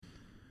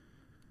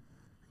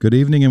Good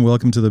evening and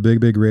welcome to the Big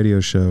Big Radio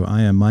Show.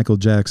 I am Michael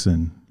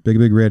Jackson. Big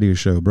Big Radio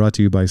Show brought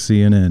to you by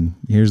CNN.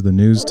 Here's the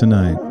news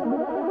tonight.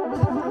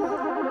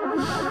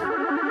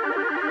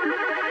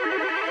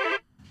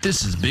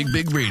 This is Big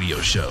Big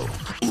Radio Show.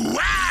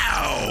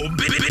 Wow!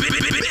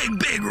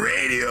 Big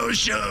Radio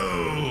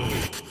Show!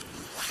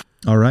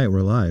 All right,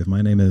 we're live.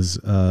 My name is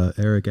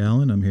Eric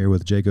Allen. I'm here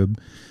with Jacob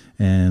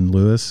and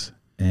Lewis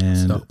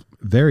and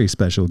very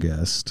special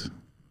guest.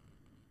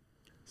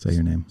 Say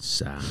your name.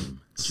 Sam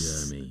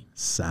Jeremy.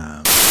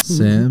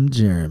 Sam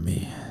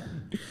Jeremy.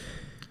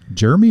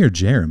 Jeremy or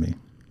Jeremy?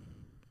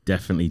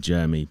 Definitely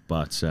Jeremy,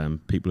 but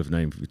people have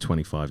known me for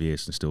 25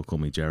 years and still call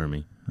me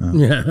Jeremy. Oh.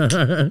 Yeah.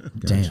 Gotcha.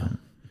 Damn.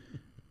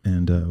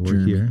 And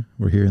we're here.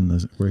 We're here in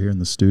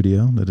the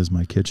studio. That is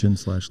my kitchen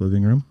 /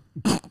 living room.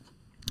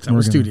 It's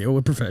our studio.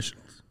 We're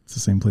professionals. It's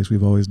the same place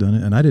we've always done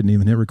it. And I didn't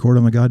even hit record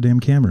on the goddamn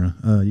camera.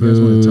 You guys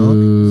want to talk?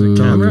 Is it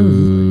camera?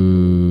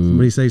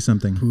 Somebody say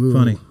something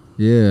funny.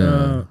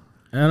 Yeah.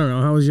 I don't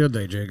know. How was your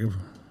day, Jacob?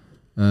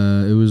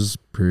 It was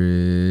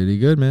pretty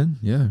good, man.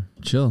 Yeah,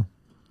 chill.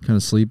 Kind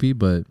of sleepy,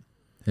 but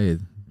hey.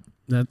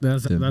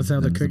 That's how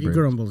the cookie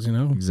grumbles, you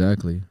know?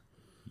 Exactly.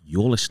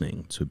 You're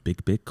listening to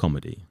Big Big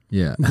Comedy.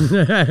 Yeah.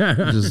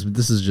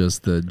 This is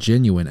just the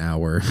genuine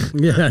hour.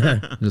 Yeah.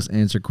 Just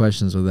answer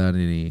questions without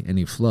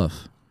any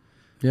fluff.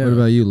 Yeah. What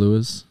about you,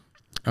 Lewis?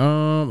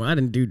 I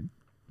didn't do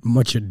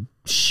much of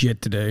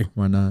shit today.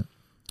 Why not?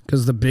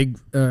 Because the big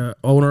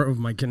owner of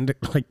my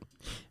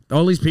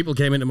all these people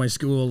came into my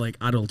school, like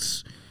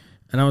adults,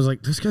 and I was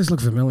like, "This guys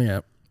look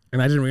familiar," and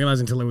I didn't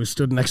realize until I was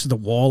stood next to the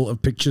wall of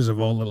pictures of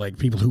all the like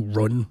people who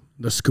run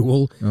the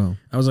school. Oh,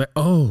 I was like,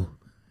 "Oh,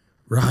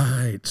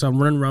 right." So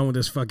I'm running around with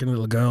this fucking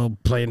little girl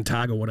playing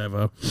tag or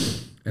whatever,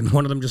 and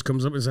one of them just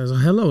comes up and says,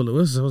 "Hello,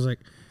 Lewis." I was like,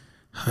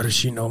 "How does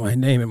she know my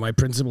name?" And my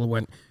principal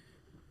went,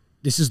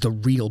 "This is the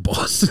real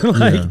boss,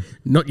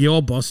 not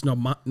your boss, not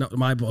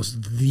my boss,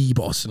 the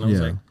boss." And I was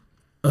like,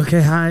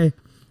 "Okay, hi.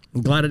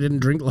 I'm glad I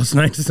didn't drink last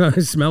night, so I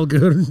smell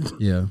good."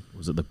 Yeah.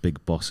 Was it the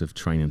big boss of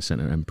Training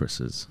Center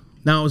Empresses?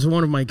 No, it was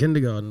one of my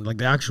kindergarten, like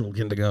the actual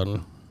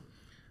kindergarten.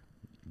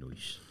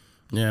 Nice.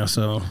 Yeah,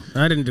 so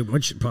I didn't do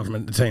much apart from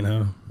entertain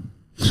her.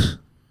 You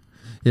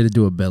had to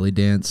do a belly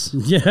dance.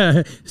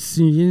 Yeah.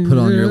 Put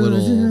on your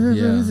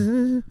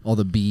little, all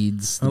the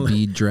beads, the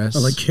bead dress.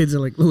 All the kids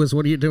are like, "Lewis,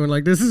 what are you doing?"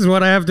 Like, "This is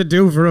what I have to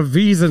do for a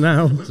visa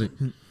now." Like,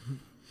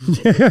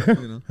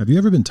 Have you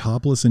ever been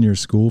topless in your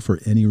school for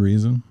any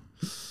reason?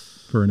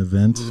 For an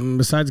event?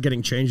 Besides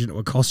getting changed into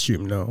a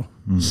costume, no.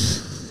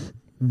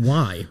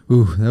 Why?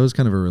 ooh, that was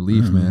kind of a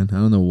relief, man. I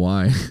don't know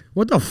why.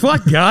 What the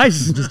fuck,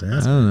 guys? Just I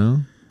ask. don't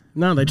know.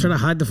 No, they try to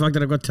hide the fact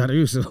that I've got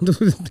tattoos. So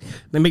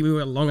they make me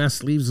wear long-ass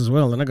sleeves as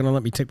well. They're not going to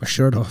let me take my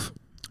shirt off.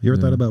 You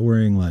ever thought about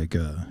wearing like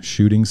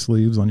shooting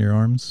sleeves on your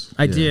arms?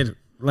 I did.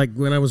 Like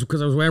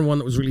because I was wearing one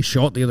that was really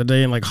short the other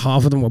day and like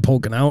half of them were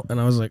poking out. And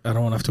I was like, I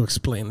don't want to have to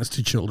explain this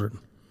to children.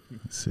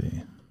 Let's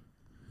see.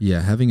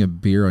 Yeah, having a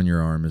beer on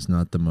your arm is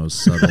not the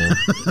most subtle.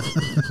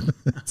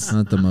 It's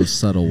not the most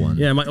subtle one.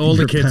 Yeah, my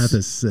older Your path kids.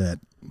 is set.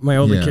 My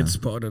older Yeah. kids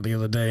spotted it the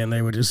other day, and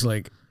they were just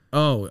like,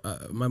 "Oh,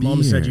 my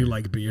mom said you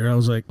like beer." I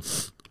was like,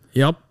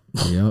 "Yep."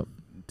 Yep.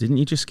 Didn't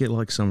you just get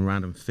like some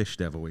random fish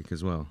devil week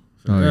as well?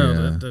 Oh, No,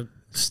 yeah. the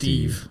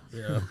Steve.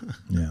 Yeah.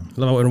 Yeah. I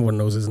love how everyone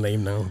knows his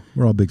name now.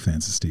 We're all big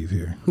fans of Steve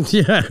here.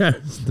 Yeah.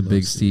 The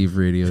Big Steve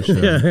radio show.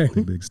 Yeah.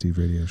 Big Big Steve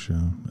Radio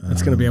Show.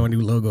 That's going to be our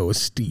new logo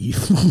is Steve.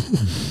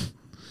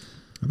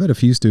 I've had a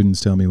few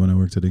students tell me when I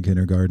worked at a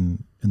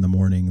kindergarten in the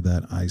morning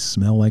that I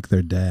smell like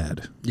their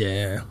dad.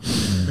 Yeah.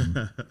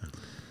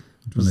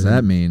 What does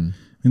that mean?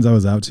 Means I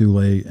was out too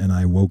late and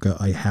I woke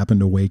up. I happened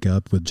to wake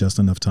up with just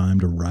enough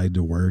time to ride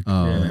to work.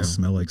 Oh. And I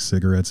smell like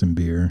cigarettes and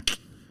beer.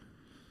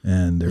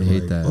 And they're I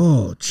hate like, that.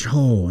 "Oh,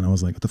 cho." And I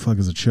was like, "What the fuck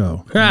is a cho?"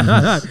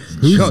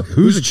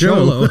 Who's a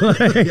cholo?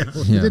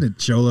 You didn't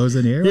cholos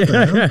in here. What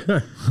the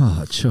hell?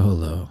 Oh,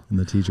 cholo. And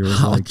the teacher was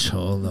Oh, like,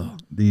 cholo.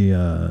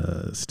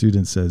 "The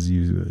student says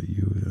you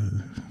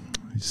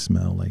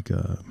smell like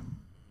a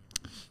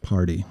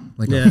party."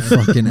 Like Yeah. a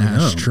fucking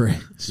ashtray.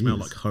 Smell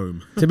like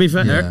home. To be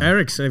fair, Yeah.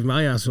 Eric saved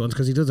my ass once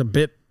because he does a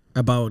bit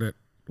about it.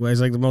 Where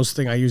he's like, the most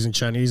thing I use in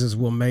Chinese is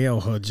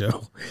 "womeo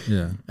hejo."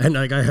 Yeah. And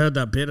like I heard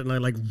that bit and I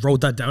like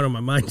wrote that down in my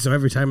mind. So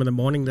every time in the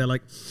morning they're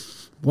like,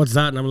 "What's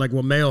that?" And I'm like,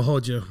 "Womeo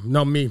hejo."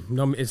 Not me.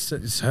 No, it's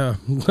her.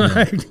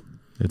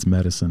 It's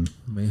medicine.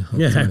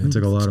 Yeah. I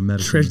took a lot of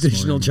medicine. this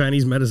Traditional morning.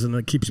 Chinese medicine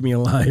that keeps me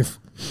alive.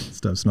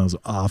 Stuff smells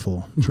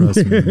awful.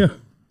 Trust me.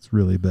 It's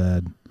really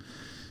bad.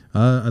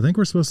 I think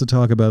we're supposed to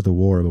talk about the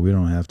war, but we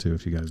don't have to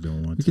if you guys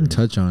don't want We to. can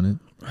touch on it.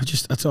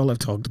 That's all I've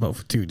talked about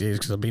for 2 days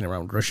because I've been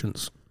around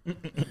Russians.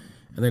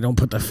 And they don't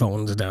put their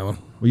phones down.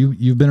 Well,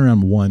 you've been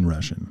around one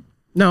Russian.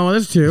 No,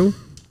 there's two.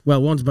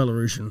 Well, one's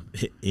Belarusian.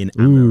 In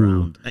and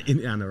around.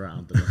 In and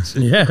around. The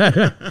Russian.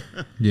 Yeah.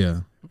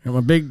 Yeah. I'm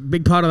a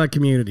big part of that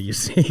community, you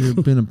see. You've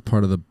been a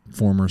part of the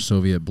former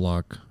Soviet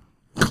bloc.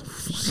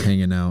 Just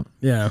hanging out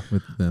Yeah.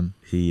 with them.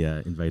 He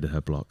invaded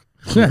her block.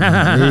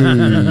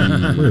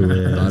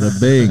 Bada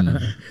bing.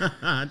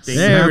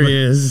 There he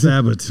is.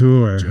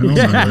 Saboteur. Oh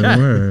my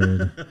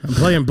word. I'm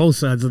playing both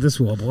sides of this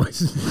war, boys.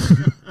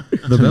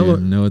 The I don't Belo-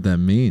 even know what that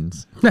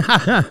means.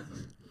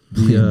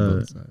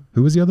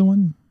 who was the other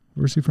one?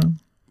 Where's he from?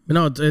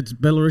 No, it's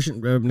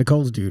Belarusian.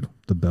 Nicole's dude.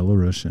 The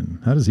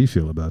Belarusian. How does he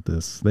feel about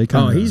this? They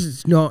kind of.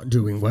 He's not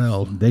doing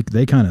well.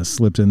 They kind of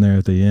slipped in there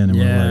at the end, and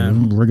Yeah. we're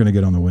like, we're gonna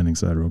get on the winning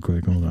side real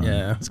quick. Hold on.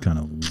 Yeah. It's kind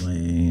of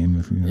lame.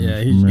 If you know,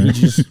 Yeah, he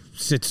just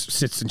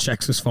sits and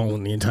checks his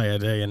phone the entire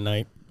day and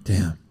night,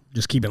 Damn.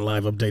 just keeping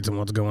live updates on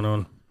what's going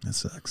on. That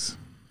sucks.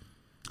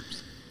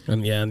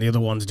 And the other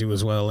ones do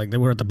as well. Like they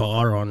were at the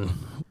bar on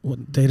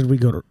what day did we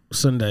go to?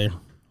 Sunday.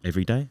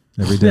 Every day.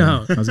 Every day.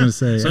 No. I was gonna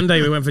say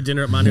Sunday we went for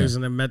dinner at Manu's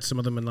and then met some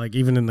of them, and like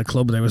even in the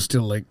club they were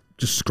still like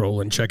just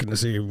scrolling, checking to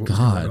see what was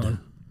God. going on.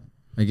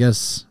 I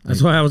guess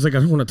That's why I was like, I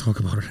don't want to talk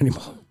about it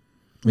anymore.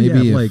 maybe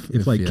yeah, if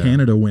if yeah.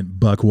 Canada went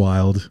buck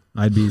wild,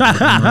 I'd be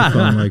like, on my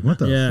phone like, what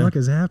the Yeah. fuck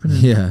is happening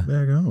Yeah.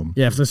 back home?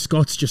 Yeah, if the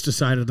Scots just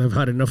decided they've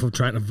had enough of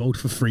trying to vote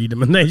for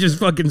freedom and they just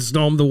fucking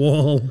stormed the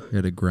wall. we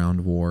had a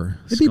ground war.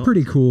 It'd be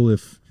pretty cool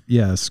if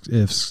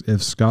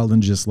if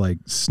Scotland just like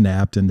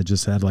snapped and it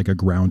just had like a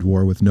ground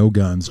war with no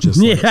guns, just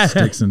like Yeah.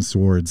 sticks and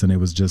swords, and it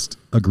was just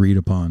agreed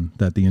upon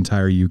that the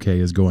entire UK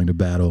is going to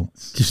battle.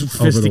 Just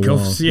Over the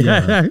fisticuffs. wall.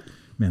 Yeah.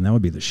 Man, that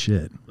would be the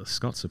shit. The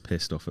Scots are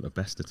pissed off at the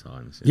best of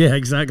times. Yeah,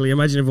 exactly.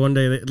 Imagine if one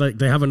day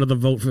they have another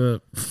vote for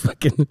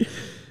fucking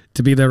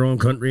to be their own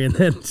country and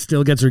then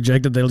still gets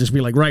rejected. They'll just be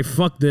like, right,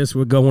 fuck this,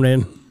 we're going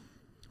in.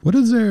 What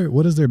is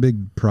their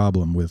big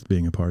problem with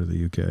being a part of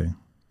the UK?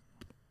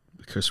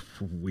 Because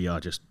we are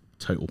just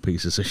total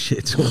pieces of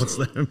shit towards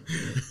them.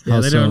 Yeah,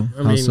 How they so? don't.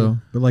 I How mean, so?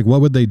 But like,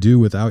 what would they do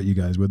without you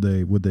guys? Would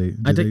they?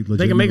 I think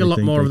they can make a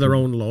lot more of their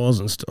own laws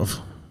and stuff.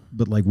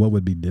 But like, what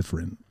would be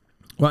different?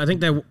 Well, I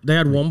think they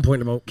had one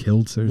point about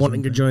Kilts or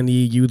wanting to something? join the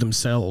EU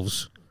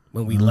themselves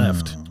when we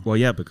left. Well,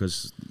 yeah,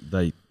 because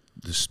the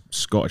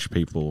Scottish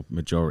people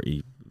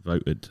majority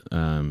voted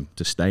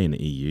to stay in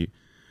the EU,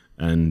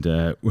 and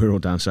we're all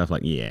down south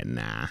like, yeah,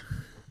 nah,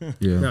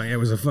 Yeah. No, yeah, it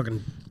was a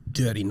fucking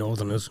dirty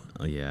Northerners.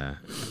 oh yeah,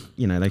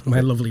 you know they. My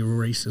lovely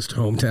racist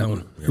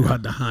hometown, who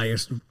had the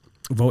highest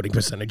voting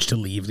percentage to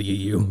leave the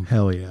EU.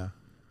 Hell yeah.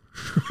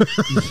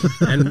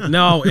 And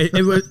no,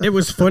 it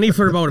was funny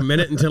for about a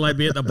minute until I'd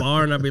be at the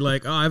bar and I'd be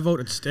like, oh, I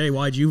voted to stay.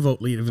 Why'd you vote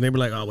leave? And they'd be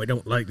like, oh, we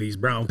don't like these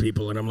brown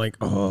people. And I'm like,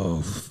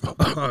 oh,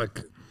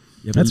 fuck.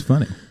 Yeah, That's but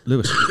funny.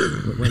 Lewis,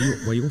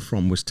 where you're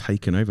from was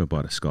taken over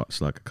by the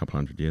Scots like a couple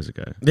hundred years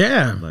ago.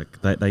 Yeah.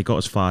 Like they got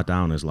as far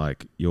down as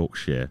like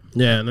Yorkshire.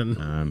 Yeah, and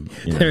then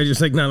You they know, were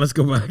just like, no, let's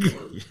go back.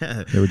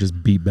 yeah, They would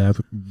just beat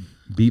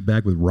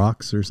back with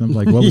rocks or something.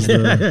 Like, what was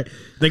the?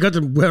 They got to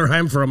where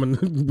I'm from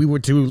and we were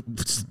too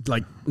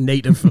like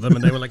native for them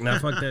and they were like, nah,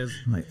 fuck this.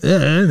 Like,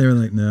 and they were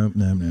like, no.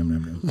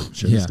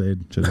 Should have Yeah.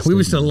 stayed. We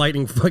were still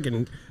lighting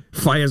fucking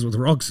fires with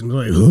rocks and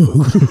like,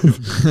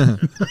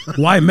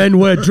 why men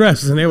wear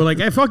dresses? And they were like,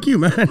 hey, fuck you,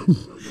 man.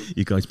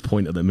 you guys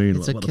point at the moon.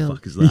 It's Like, a what kill. the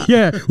fuck is that?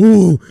 Yeah.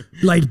 Ooh,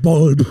 light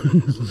bulb.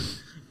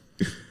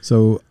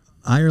 So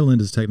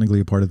Ireland is technically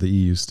a part of the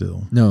EU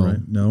still. No. right?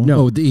 No. No.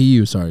 Oh, the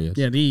EU. Sorry. Yes.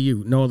 Yeah, the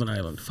EU, Northern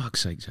Ireland.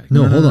 Fuck's sake, Jake.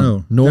 No, No, hold no,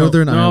 on. no.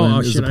 Northern No, Ireland oh,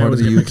 is shit, a I part of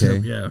always the get mixed UK.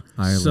 up, yeah.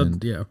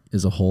 Ireland Yeah.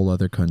 is a whole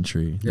other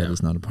country that Yeah.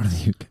 is not a part of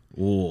the UK.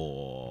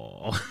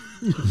 Oh,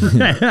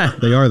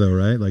 They are though,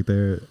 right? Like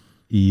they're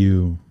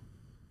EU.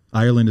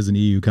 Ireland is an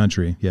EU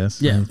country.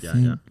 Yes. Yeah.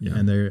 Yeah.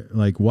 And they're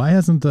like, why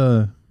hasn't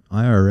the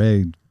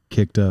IRA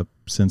kicked up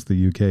since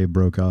the UK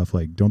broke off?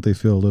 Like, don't they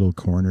feel a little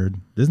cornered?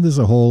 Isn't this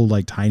a whole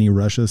like tiny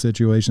Russia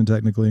situation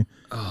technically?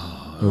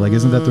 Or, like,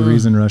 isn't that the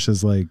reason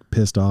Russia's like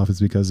pissed off? Is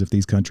because if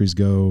these countries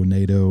go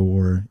NATO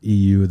or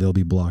EU, they'll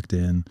be blocked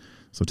in.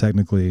 So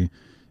technically,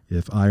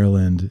 if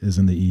Ireland is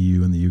in the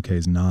EU and the UK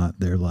is not,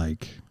 they're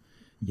like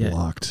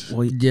blocked.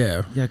 Well,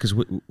 Yeah. yeah, because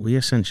we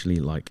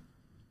essentially like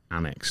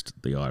annexed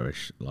the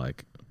Irish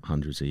like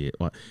hundreds of years.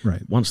 Like,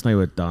 Right. once they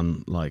were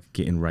done like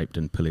getting raped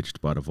and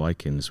pillaged by the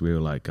Vikings, we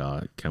were like,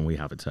 can we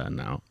have a turn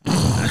now?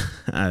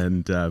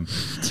 And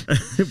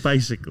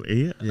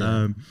basically,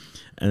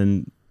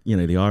 and you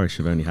know, the Irish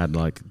have only had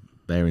like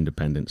their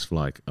independence for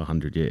like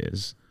 100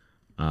 years.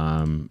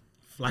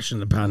 Flash in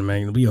the pan,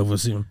 man. It'll be over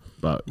soon.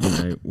 But you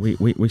know,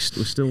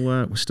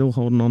 we're still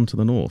holding on to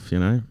the north, you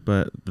know.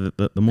 But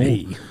the more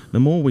Hey. the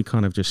more we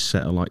kind of just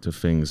set alight to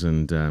things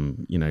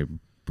and you know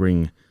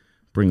bring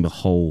the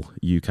whole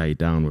UK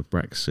down with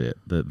Brexit,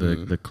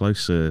 the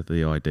closer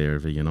the idea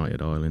of a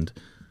united Ireland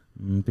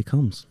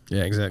becomes.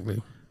 Yeah,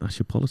 exactly. That's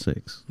your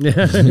politics.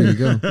 Yeah. There you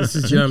go. This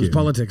is Germ's you.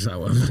 politics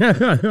hour.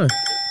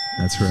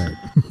 That's right.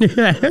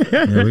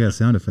 Yeah, we got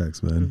sound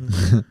effects, man.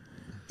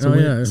 Oh,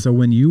 yeah. So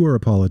when you were a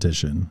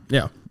politician,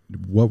 Yeah.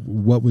 what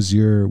was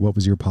your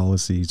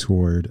policy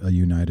toward a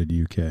united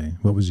UK?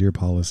 What was your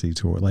policy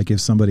toward, like, if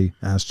somebody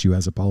asked you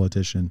as a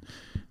politician,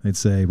 they'd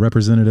say,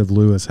 Representative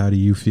Lewis, how do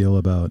you feel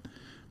about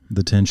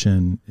the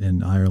tension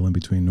in Ireland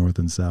between North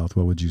and South,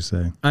 what would you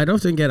say? I'd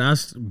often get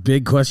asked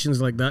big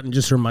questions like that and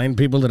just remind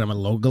people that I'm a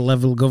local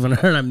level governor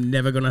and I'm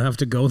never going to have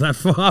to go that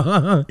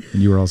far.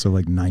 And you were also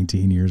like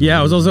 19 years old. Yeah,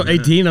 I was also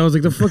 18. I was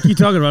like, the fuck are you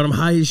talking about? I'm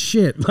high as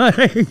shit.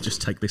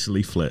 Just take this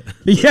leaflet.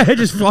 Yeah,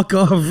 just fuck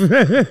off.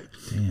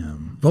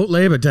 Damn. Vote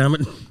Labour, damn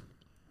it.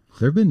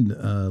 There have been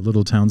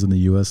little towns in the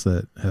U.S.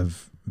 that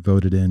have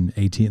voted in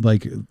 18,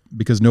 like,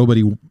 because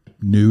nobody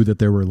knew that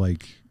there were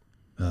like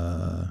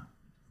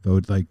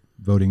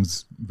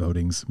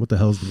votings. What the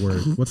hell's the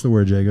word? What's the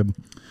word, Jacob?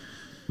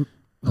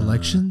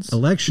 Elections?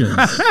 Elections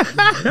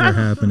are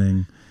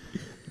happening.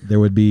 There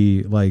would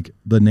be like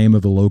the name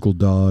of a local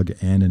dog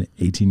and an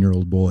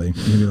 18-year-old boy. And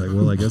you'd be like,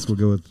 well, I guess we'll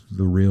go with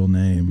the real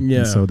name. Yeah.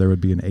 And so there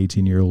would be an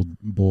 18-year-old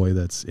boy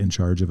that's in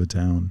charge of a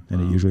town, and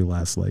it usually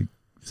lasts like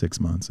 6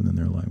 months, and then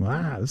they're like,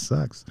 wow, this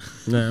sucks.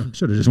 Yeah.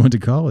 Should have just went to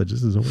college.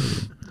 This is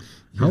horrible.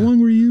 How long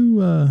were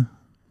you?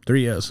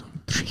 3 years.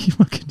 3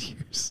 fucking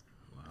years.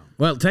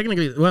 Well,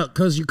 technically,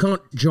 because you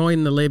can't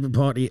join the Labour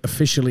Party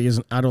officially as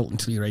an adult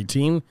until you're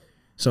 18.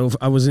 So if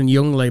I was in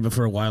Young Labour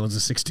for a while as a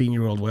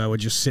 16-year-old, where I would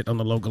just sit on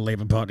the local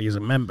Labour Party as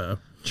a member.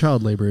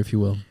 Child labor, if you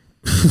will.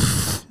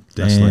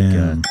 That's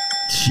like,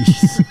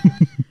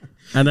 Jeez.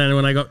 And then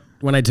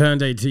when I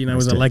turned 18, I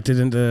was elected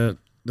into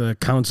the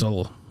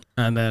council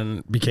and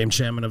then became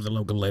chairman of the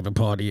local Labour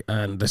Party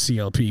and the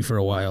CLP for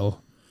a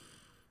while.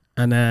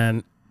 And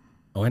then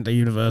I went to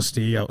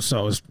university, so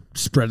I was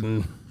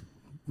spreading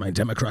my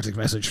democratic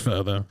message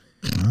further.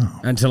 Wow.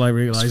 Until I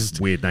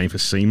realized. weird name for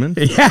semen.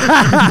 I'm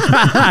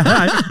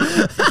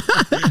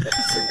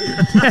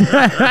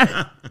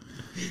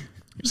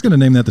just gonna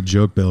name that the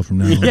joke bell from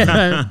now on.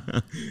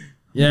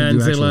 Yeah, Do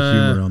actual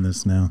humor on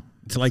this now.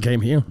 until I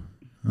came here.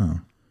 Oh,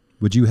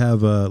 would you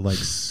have like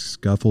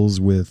scuffles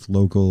with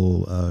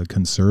local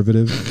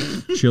conservative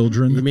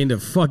children? You mean the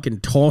fucking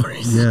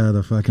Tories? Yeah,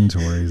 the fucking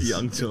Tories.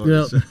 Young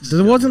Well, Tories.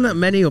 there wasn't that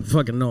many up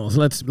fucking north.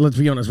 Let's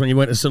be honest. When you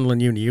went to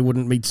Sunderland Uni, you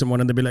wouldn't meet someone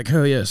and they'd be like,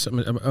 "Oh yes,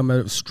 I'm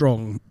a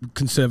strong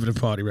Conservative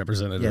Party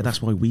representative." Yeah,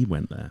 that's why we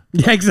went there.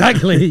 Yeah,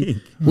 exactly.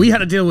 We had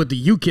to deal with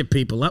the UKIP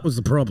people. That was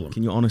the problem.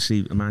 Can you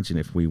honestly imagine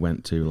if we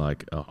went to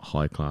like a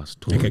high class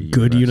Tory Like a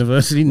good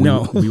university?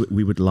 No.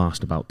 we would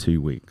last about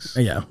 2 weeks.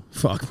 Yeah,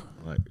 fuck.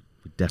 Like,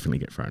 we'd definitely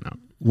get thrown out.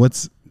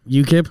 What's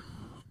UKIP.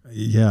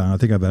 Yeah, I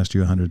think I've asked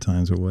you 100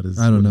 times, but what is?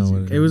 I don't what know is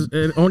what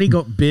UKIP? It only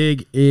got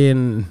big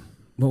in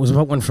what was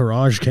about when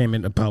Farage came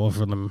into power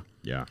for them,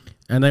 Yeah.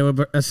 and they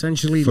were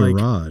essentially like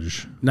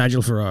Farage.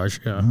 Nigel Farage.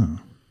 Yeah, Oh.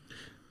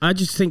 I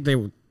just think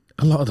a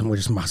lot of them were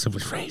just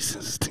massively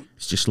racist.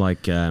 It's just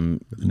like A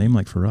name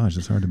like Farage,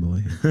 it's hard to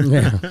believe.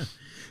 Yeah, you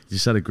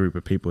just had a group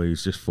of people who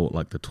just thought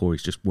like the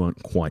Tories just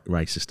weren't quite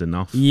racist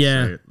enough.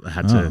 Yeah. So they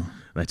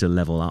had to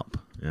level up.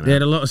 You know? they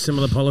had a lot of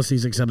similar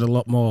policies, except a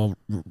lot more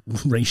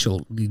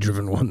racially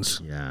driven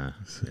ones. Yeah.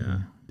 Yeah.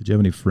 Did you have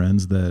any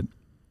friends that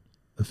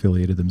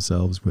affiliated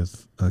themselves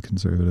with a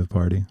conservative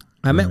party?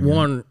 I met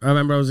one. I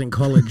remember I was in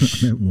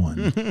college. Met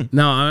one.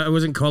 No, I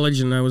was in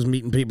college and I was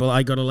meeting people.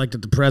 I got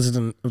elected the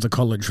president of the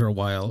college for a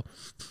while.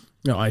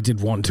 No, I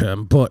did one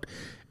term,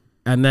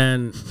 and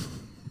then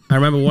I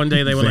remember one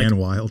day they were Van like,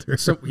 Wilder.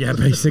 so, yeah,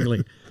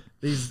 basically,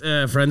 these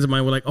friends of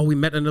mine were like, "Oh, we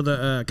met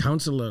another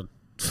counselor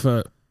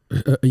for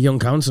a young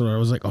counselor." I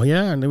was like, "Oh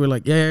yeah," and they were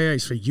like, "Yeah,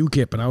 he's for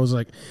UKIP," and I was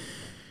like,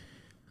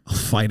 "I'll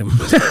fight him."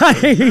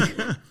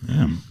 I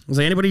was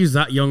like, anybody who's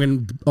that young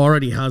and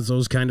already has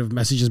those kind of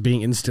messages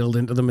being instilled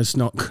into them is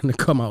not going to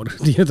come out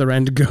the other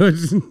end good.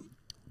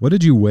 What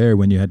did you wear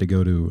when you had to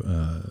go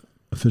to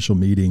official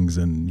meetings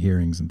and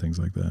hearings and things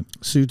like that?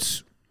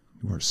 Suits,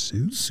 You wore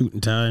suits? suit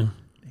and tie,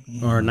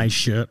 or a nice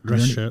shirt,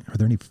 dress shirt. Are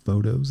there any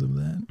photos of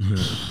that?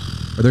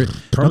 Are there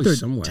Probably don't there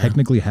somewhere.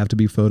 technically have to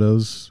be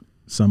photos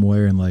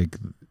somewhere in like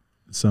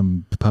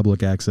some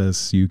public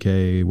access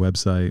UK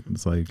website?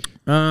 It's like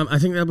I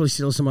think there'll be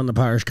still some on the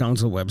parish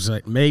council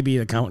website, maybe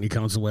the county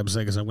council website,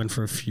 because I went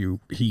for a few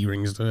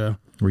hearings there.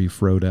 where you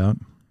froed out.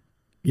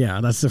 Yeah,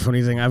 that's the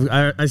funny thing.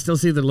 I still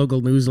see the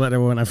local newsletter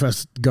when I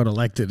first got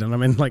elected, and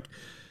I'm in like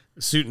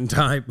suit and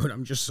tie, but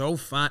I'm just so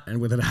fat and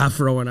with an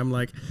afro, and I'm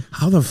like,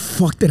 how the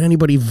fuck did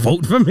anybody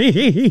vote for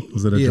me?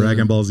 Was it a Yeah.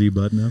 Dragon Ball Z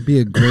button up? Be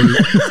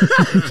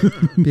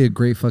a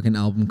great fucking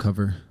album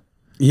cover.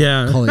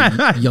 Yeah, Call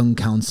it Young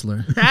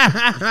Counselor.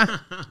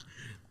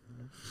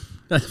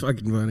 that's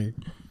fucking funny. Did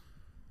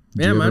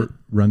Yeah, you man. ever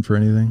run for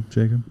anything,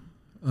 Jacob?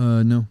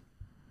 No.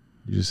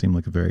 You just seem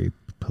like a very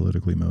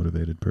politically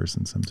motivated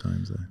person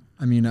sometimes.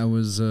 I mean, I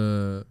was,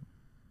 no.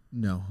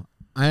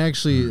 I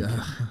actually, I don't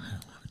want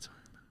to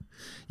talk about it.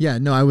 Yeah,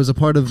 no, I was a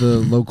part of the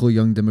local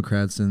Young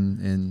Democrats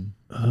in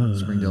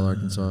Springdale,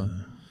 Arkansas.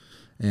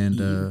 And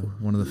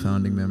one of the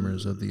founding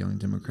members of the Young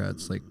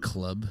Democrats like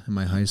club in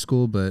my high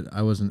school, but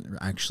I wasn't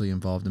actually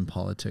involved in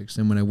politics.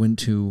 And when I went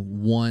to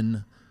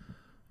one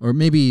or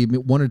maybe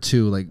one or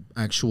two like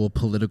actual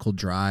political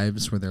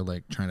drives where they're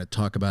like trying to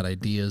talk about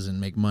ideas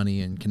and make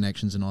money and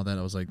connections and all that,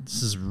 I was like,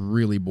 this is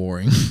really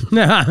boring. You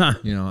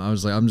know, I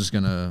was like, I'm just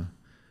gonna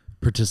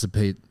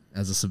participate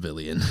as a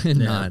civilian and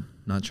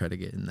not try to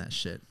get in that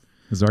shit.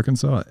 Has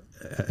Arkansas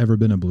ever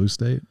been a blue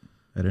state?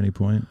 at any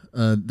point?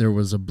 There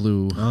was a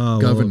blue Oh,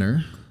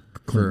 governor.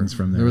 Clinton's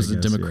from there. There was I a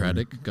guess, yeah.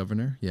 Democratic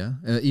governor. Yeah,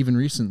 even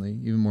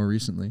more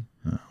recently.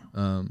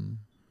 Oh.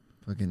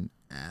 Fucking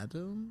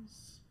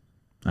Adams.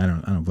 I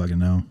don't fucking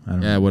know. I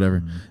don't Yeah, know.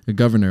 whatever. The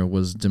governor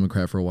was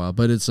Democrat for a while,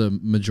 but it's a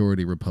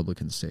majority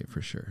Republican state for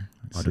sure.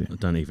 I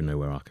don't even know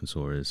where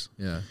Arkansas is.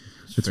 Yeah,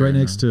 It's right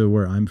next to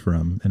where I'm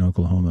from in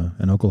Oklahoma,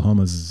 and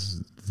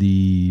Oklahoma's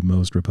the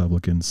most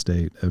Republican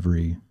state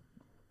every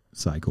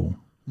cycle.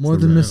 more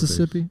the than red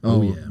Mississippi. state.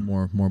 Oh, Oh, yeah.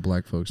 more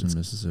black folks in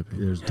Mississippi.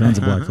 There's tons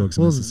of black folks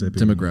in Well, Mississippi.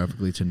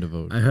 demographically tend to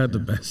vote I heard the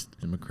best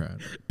Democrat.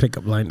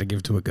 pickup line to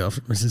give to a girl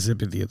from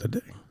Mississippi the other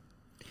day.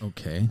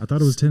 Okay. I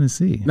thought it was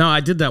Tennessee. No, I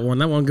did that one.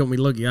 That one got me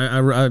lucky.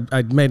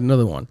 I made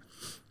another one.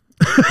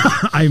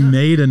 I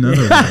made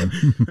another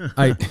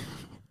one.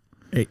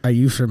 Are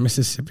you from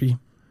Mississippi?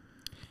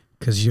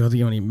 Because you're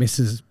the only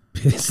Mrs.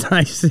 Piss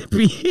I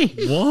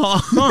sippy.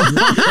 What?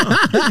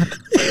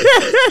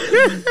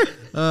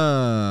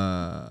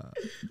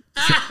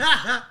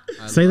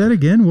 Say that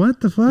again. What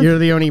the fuck? You're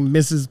the only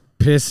Mrs.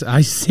 Piss I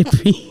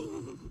sippy.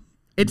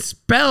 It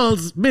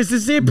spells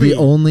Mississippi. The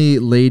only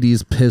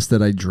ladies' piss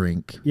that I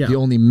drink. Yeah. The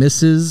only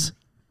Mrs.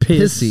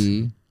 Piss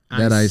Pissy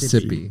that I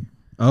sippy.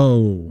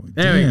 Oh,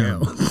 There damn.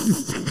 we go.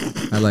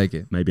 I like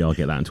it. Maybe I'll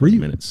get that in 20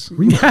 minutes.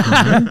 Were you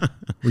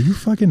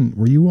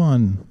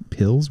on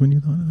pills when you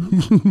thought of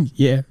that?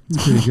 Yeah.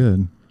 Pretty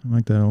good. I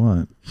like that a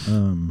lot.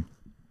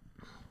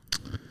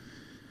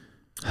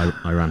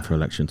 I ran for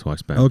election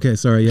twice, Ben. Okay,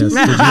 sorry. Yes.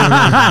 Did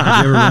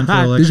you ever run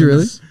for elections? Did you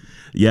really?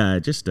 Yeah,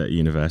 just at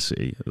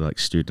university, like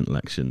student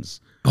elections.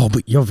 Oh,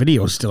 but your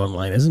video's still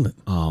online, isn't it?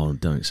 Oh,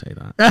 don't say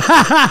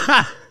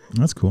that.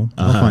 That's cool.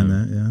 I'll find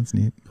that. Yeah, that's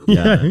neat.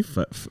 Yeah,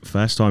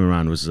 first time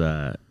around was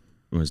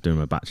doing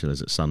my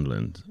bachelor's at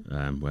Sunderland,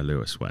 where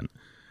Lewis went,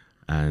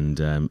 and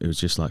it was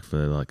just like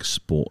for like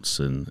sports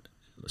and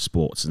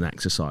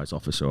exercise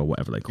officer or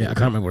whatever they call Yeah, I it.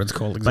 can't remember what it's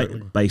called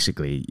exactly.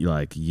 Basically,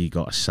 like you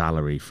got a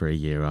salary for a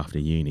year after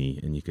uni,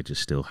 and you could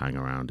just still hang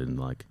around and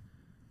like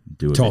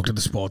do Talk to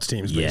the sports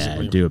teams, yeah,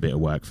 basically. do a bit of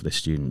work for the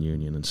student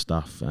union and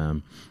stuff.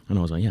 And I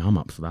was like, yeah, I'm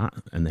up for that.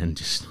 And then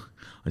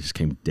I just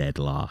came dead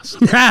last.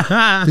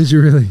 Did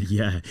you really?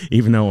 Yeah,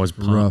 even though I was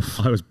Rough.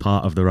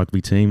 part of the rugby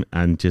team,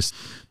 and just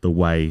the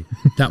way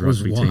That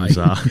was rugby why. teams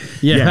are.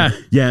 Yeah.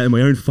 yeah, and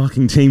my own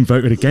fucking team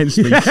voted against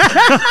me.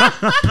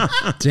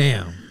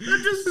 Damn.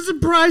 That doesn't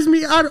surprise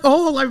me at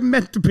all. I've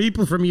met the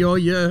people from your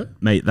year.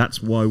 Mate, that's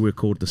why we're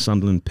called the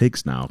Sunderland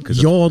Pigs now,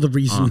 because You're the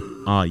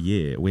reason. our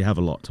year, we have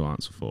a lot to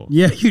answer for.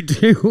 Yeah, you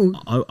do.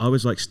 I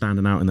was like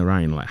standing out in the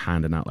rain, like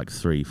handing out like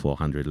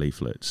 300-400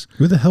 leaflets.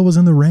 Who the hell was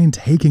in the rain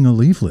taking a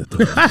leaflet?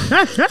 Though?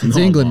 It's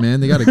England, man.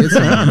 They got to get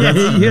some. Yeah,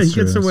 you That's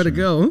get true, somewhere that's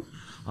to go.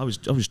 I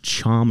was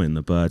charming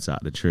the birds out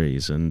of the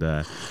trees, and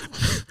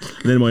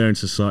then my own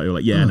society were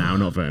like, "Yeah, no, I'm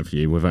not voting for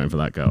you. We're voting for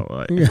that girl."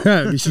 Like,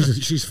 Yeah,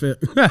 she's fit.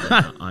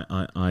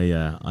 I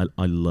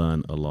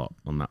learned a lot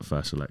on that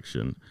first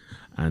election,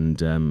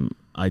 and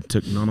I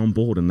took none on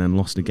board, and then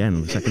lost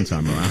again the second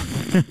time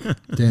around.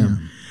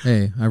 Damn.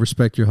 Hey, I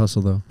respect your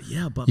hustle though.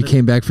 Yeah, but You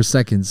came back for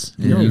seconds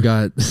and Yeah. you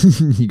got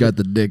you got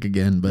the dick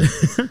again, but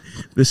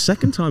the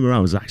second time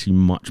around was actually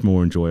much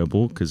more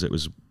enjoyable because it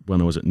was when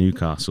I was at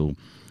Newcastle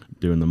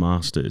doing the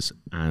Masters,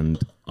 and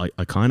I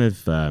kind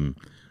of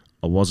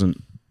I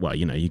wasn't, well,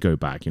 you know, you go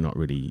back, you're not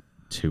really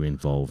too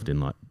involved in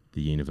like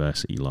the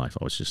university life.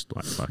 I was just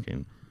like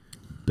fucking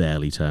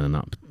barely turning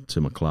up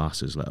to my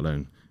classes, let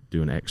alone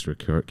doing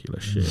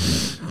extracurricular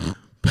shit.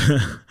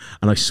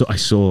 And I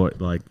saw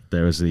like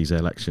there was these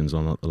elections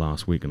on the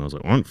last week, and I was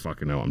like, I don't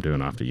fucking know what I'm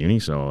doing after uni,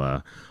 so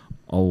I'll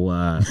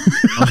I'll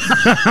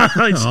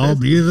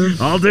do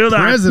that.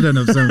 president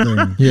of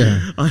something.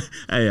 yeah.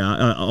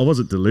 I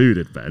wasn't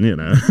deluded, Ben, you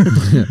know.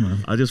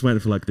 I just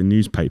went for like the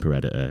newspaper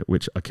editor,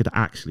 which I could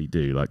actually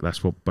do. Like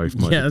that's what both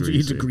my Yeah, that's what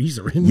your degrees degrees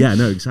are in. Yeah,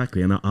 no,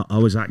 exactly. And I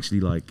was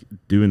actually like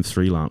doing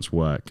freelance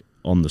work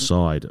on the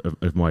side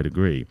of my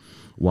degree,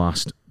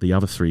 whilst the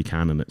other three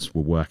candidates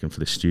were working for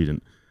the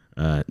student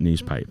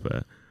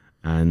newspaper.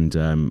 And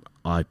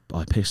I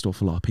pissed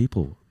off a lot of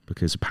people.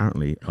 Because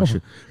apparently I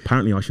should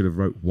have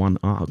wrote one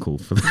article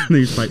for the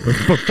newspaper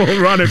before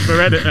running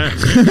for editor.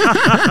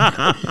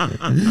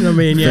 I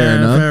mean,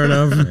 yeah, fair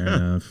enough. Fair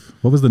enough.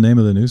 What was the name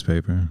of the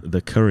newspaper?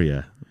 The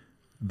Courier.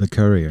 The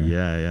Courier.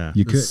 Yeah.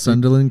 You The could.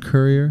 Sunderland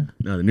Courier?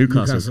 No, the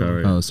Newcastle Newcastle.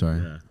 Courier. Oh,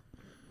 sorry.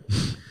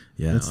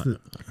 Yeah. That's the,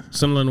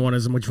 Sunderland one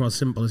is much more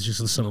simple. It's just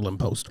the Sunderland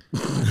Post.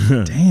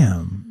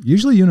 damn.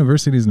 Usually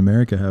universities in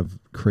America have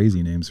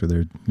crazy names for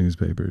their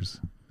newspapers.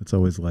 It's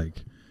always like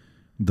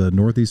the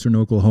Northeastern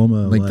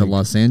Oklahoma, Like the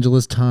Los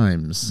Angeles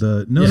Times.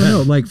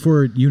 No, like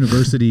for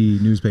university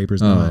newspapers.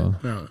 Oh.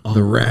 No.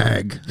 The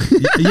Rag.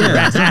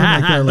 Yeah,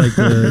 something like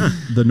that,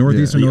 like the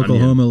Northeastern The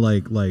Oklahoma,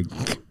 like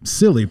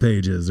Silly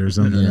Pages or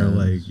something, Yeah. or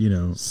like, you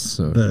know,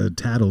 So the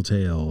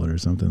Tattletale or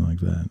something like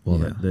that. Well,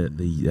 Yeah.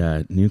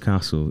 the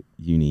Newcastle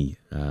Uni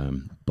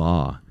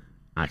bar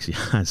actually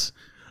has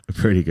a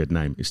pretty good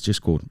name. It's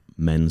just called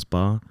men's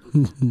bar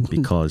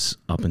because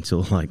up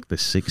until like the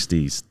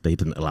 60s they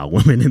didn't allow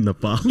women in the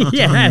bar.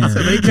 Yeah,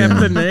 so they kept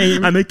the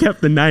name. And they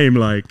kept the name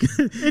like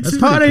It's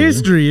part of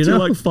history, you know.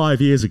 till like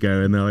 5 years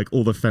ago, and they're like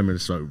all the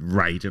feminists are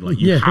raging like,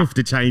 you Yeah. have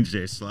to change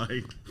this.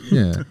 Like,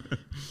 Yeah.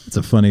 It's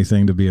a funny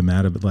thing to be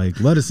mad at, but like,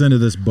 let us into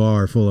this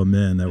bar full of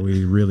men that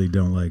we really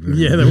don't like. very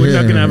Yeah, much. that we're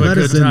not gonna have a Let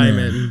good us in time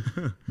there. in.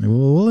 Like,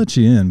 well, we'll let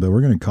you in, but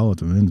we're gonna call it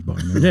the men's bar.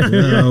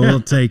 Yeah,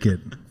 we'll take it.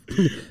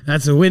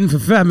 That's a win for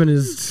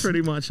feminists.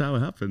 pretty much how it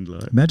happened.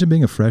 Like, Imagine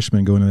being a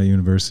freshman going to that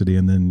university,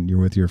 and then you're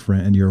with your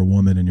friend, and you're a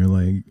woman, and you're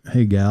like,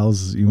 "Hey,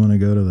 gals, you want to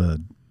go to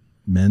the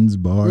men's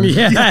bar?"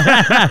 Yeah.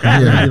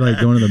 Yeah, like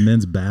going to the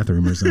men's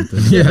bathroom or something.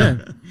 Yeah.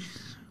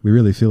 We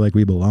really feel like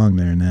we belong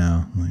there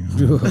now. Like,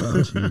 oh,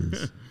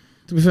 jeez.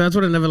 To be fair, that's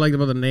what I never liked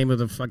about the name of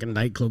the fucking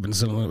nightclub in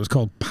Sunderland. It was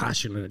called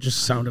Passion, and it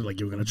just sounded like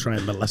you were going to try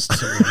and molest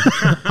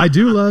someone. I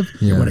do love.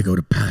 Yeah. I want to go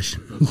to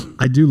Passion.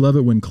 I do love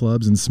it when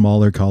clubs in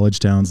smaller college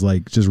towns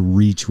like just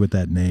reach with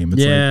that name.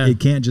 It's Yeah. like it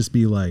can't just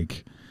be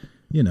like,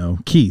 you know,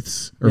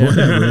 Keith's or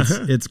whatever.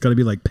 It's got to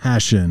be like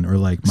Passion or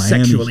like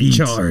Miami Sexually Heat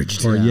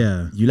charged. or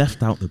yeah. you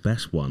left out the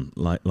best one,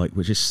 like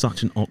which is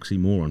such an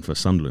oxymoron for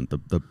Sunderland.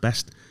 The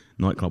best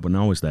nightclub when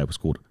I was there was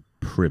called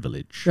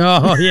Privilege.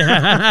 Oh,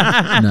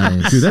 yeah.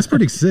 Nice. Dude, that's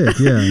pretty sick.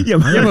 Yeah. Yeah,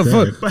 I Yeah, like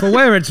but that. for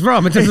where it's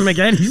from, it doesn't make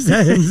any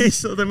sense.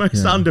 It's the most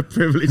Yeah.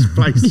 underprivileged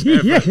place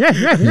ever.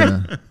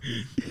 Yeah.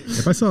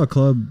 If I saw a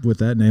club with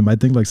that name, I'd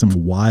think like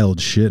some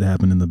wild shit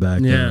happened in the back.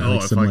 Yeah. there. Oh,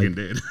 Like I some, fucking like,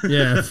 did.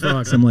 Yeah,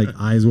 fuck. some like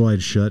eyes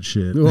wide shut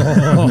shit.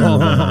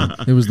 Oh.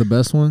 It was the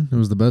best one. It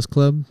was the best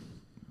club.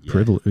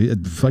 Privilege.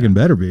 It fucking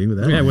better be with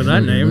that. Yeah, name. with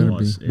that name. Better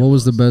was, be. it What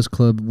was the was. best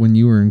club when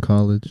you were in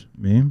college?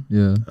 Me?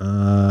 Yeah.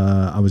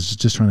 I was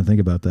just trying to think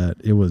about that.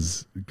 It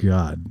was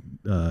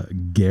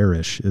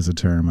garish is a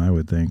term I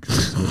would think.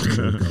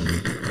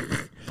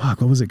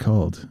 Fuck, what was it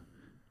called?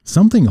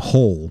 Something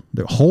Hole.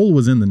 The Hole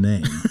was in the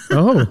name,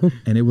 Oh.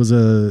 and it was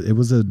a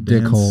Dick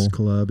dance Hole.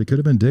 club. It could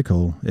have been Dick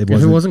Hole. If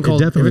it wasn't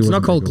called, if definitely it's not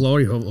wasn't called Dick Hole.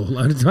 Glory Hole,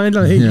 I'd find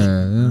like,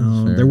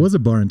 Yeah. Fair. There was a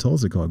bar in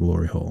Tulsa called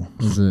Glory Hole.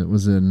 Was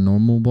it a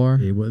normal bar?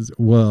 It was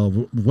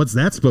what's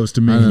that supposed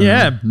to I mean? don't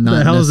Yeah. know. Not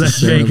The hell is that,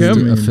 necessarily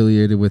Jacob?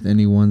 affiliated with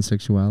any one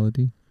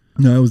sexuality.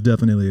 No, it was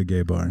definitely a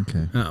gay bar.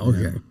 Okay. Oh,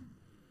 okay.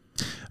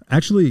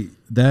 Actually,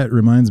 that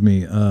reminds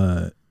me.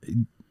 Have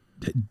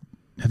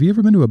you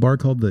ever been to a bar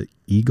called the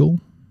Eagle?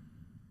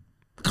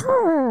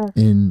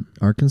 In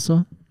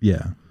Arkansas,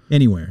 Yeah,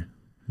 anywhere.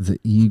 the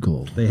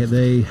Eagle. They had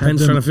Ben's them,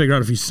 trying to figure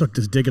out if he sucked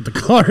his dick at the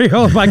Glory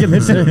Hole back in the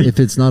day. If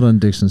it's not on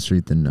Dixon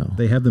Street, then no.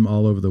 They have them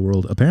all over the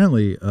world.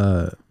 Apparently,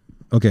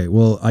 okay.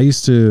 Well, I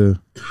used to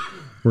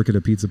work at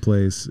a pizza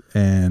place,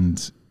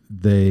 and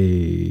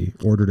they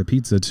ordered a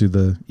pizza to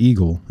the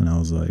Eagle, and I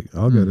was like,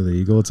 "I'll go to the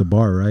Eagle. It's a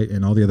bar, right?"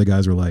 And all the other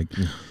guys were like,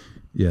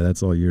 "Yeah,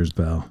 that's all yours,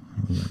 pal."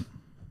 I was like,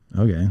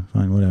 "Okay,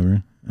 fine,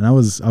 whatever." And I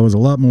was a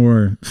lot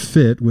more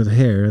fit with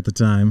hair at the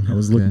time. I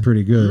was looking Okay.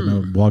 pretty good.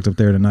 And I walked up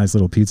there in a nice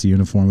little pizza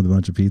uniform with a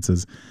bunch of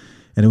pizzas.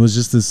 And it was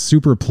just this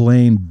super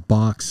plain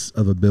box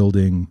of a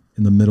building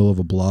in the middle of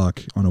a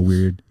block in a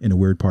weird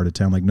part of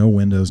town, like no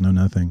windows, no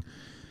nothing.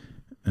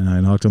 And I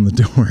knocked on the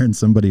door and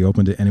somebody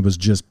opened it, and it was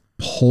just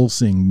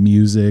pulsing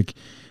music,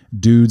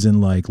 dudes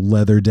in like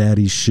leather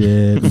daddy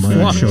shit, and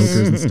like chokers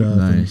and stuff.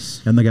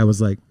 Nice. And the guy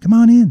was like, "Come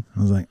on in."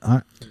 I was like,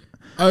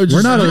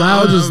 "We're not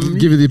allowed." I'll just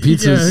give you the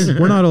pizzas.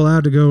 We're not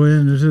allowed to go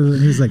in.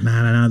 And he's like,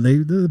 nah.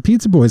 The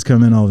pizza boys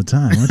come in all the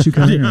time. Why don't you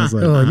come in? I was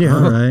like, Oh, yeah.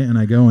 all right. And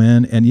I go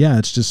in, and yeah,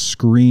 it's just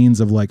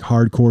screens of like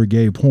hardcore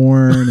gay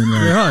porn and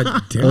like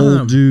God damn.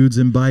 old dudes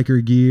in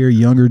biker gear,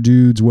 younger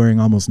dudes wearing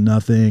almost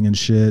nothing and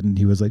shit. And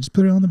he was like, just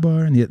put it on the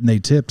bar. And they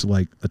tipped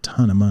like a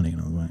ton of money.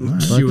 And I was like, all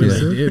right. Fuck Sure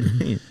yeah.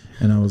 they did.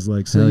 And I was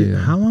like, so Hell yeah.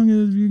 how long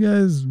have you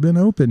guys been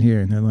open here?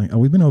 And they're like, oh,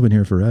 we've been open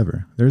here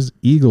forever. There's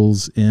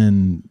Eagles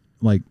in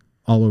like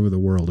all over the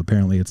world.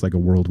 Apparently it's like a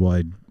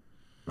worldwide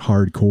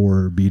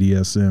hardcore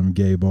BDSM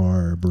gay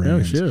bar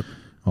brand Oh, shit.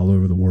 all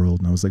over the world.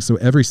 And I was like, so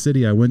every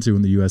city I went to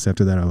in the US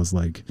after that, I was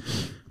like,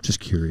 just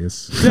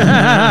curious.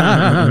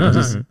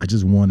 I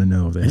just want to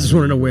know if they I just have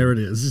want to it. know where it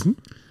is.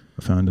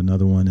 I found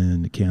another one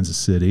in Kansas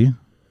City.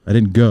 I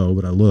didn't go,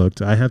 but I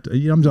looked. I have to.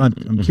 You know,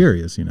 I'm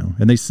curious, you know.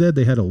 And they said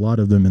they had a lot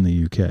of them in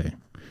the UK.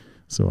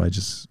 So I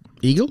just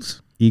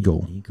Eagles?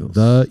 Eagles. Eagles.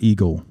 The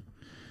Eagle.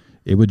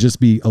 It would just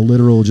be a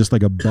literal, just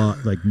like a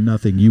bot, like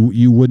nothing.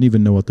 You wouldn't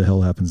even know what the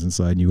hell happens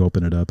inside. And you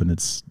open it up, and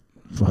it's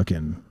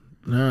fucking.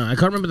 No, I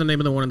can't remember the name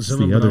of the one in the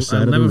Sunderland. other but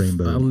side of the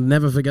rainbow. I'll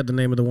never forget the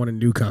name of the one in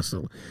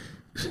Newcastle.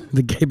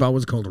 The gay bar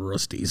was called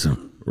Rusty's.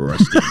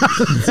 Rusty.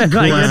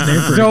 Like,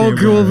 it's so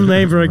cool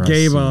name for a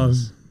gay bar.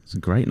 It's a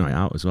great night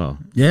out as well.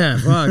 Yeah,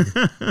 fuck.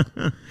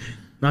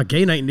 Now,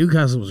 gay night in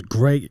Newcastle was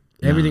great.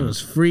 Everything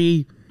was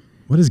free.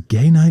 What is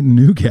gay night in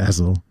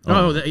Newcastle?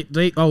 Oh,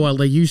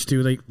 they used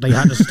to. They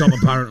had to stop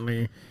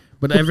apparently.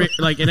 But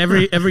in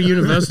every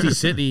university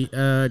city,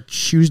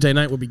 Tuesday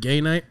night would be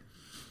gay night.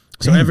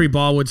 So every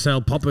bar would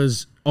sell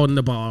poppers on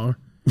the bar.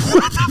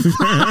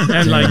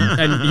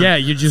 and yeah,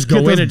 you just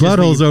go Get in those and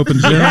buttholes just open,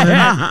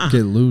 gentlemen.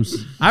 Get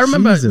loose. I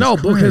remember Jesus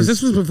because Christ.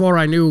 this was before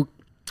I knew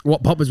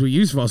what poppers were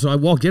used for. So I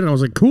walked in and I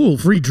was like, "Cool,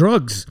 free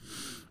drugs."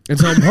 And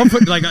so I'm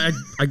huffing, like,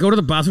 I go to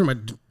the bathroom, I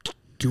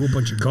do a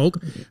bunch of coke,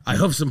 I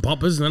huff some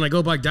poppers, and then I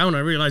go back down, and I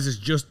realize it's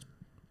just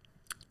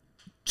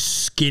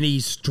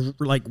skinny,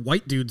 like,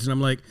 white dudes, and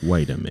I'm like,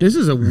 Wait a minute. this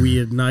is a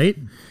weird night.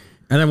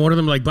 And then one of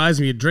them, like, buys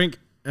me a drink,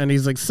 and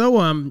he's like, so,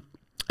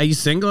 are you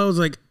single? I was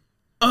like,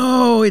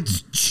 oh,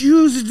 it's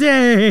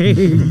Tuesday.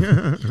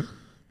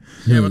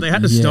 Yeah, but they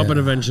had to stop it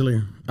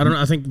eventually. I don't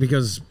know, I think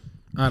because...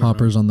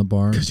 Poppers on the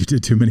bar. Because you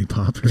did too many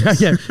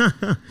poppers. Yeah,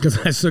 because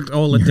I sucked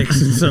all the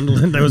dicks in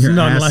Sunderland. There was Your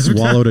none ass left.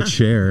 swallowed a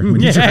chair when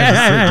you tried to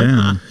sit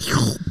down.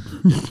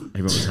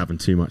 Everyone was having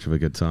too much of a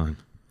good time.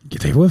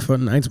 They were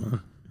fun nights,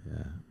 man.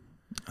 Yeah.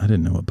 I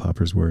didn't know what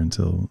poppers were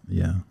until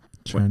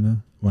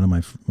China. one of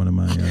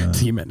my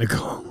Team at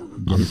Nicole.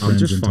 gay I'm friends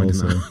just in finding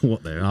Tulsa. out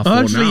what they are. Oh,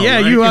 actually, now, yeah,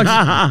 like. you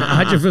actually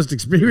had your first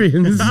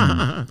experience.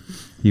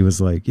 He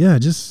was like, yeah,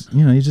 just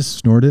you just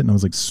snort it, and I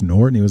was like,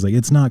 snort, and he was like,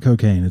 it's not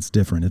cocaine, it's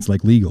different, it's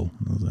like legal.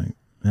 I was like,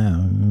 yeah,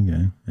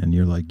 okay. And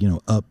you're like,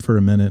 up for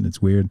a minute, and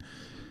it's weird.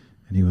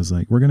 And he was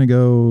like, we're gonna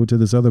go to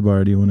this other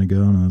bar. Do you want to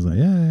go? And I was like,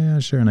 yeah,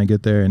 sure. And I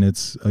get there, and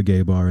it's a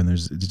gay bar, and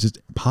it's just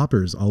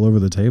poppers all over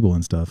the table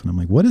and stuff. And I'm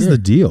like, what is the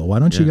deal? Why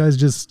don't you guys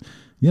just,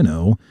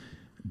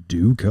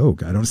 do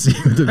coke? I don't see.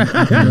 And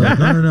they're like,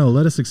 no.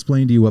 Let us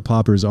explain to you what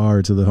poppers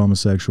are to the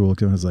homosexual.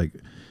 And I was like,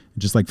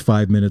 just like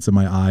 5 minutes of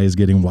my eyes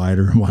getting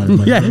wider and wider.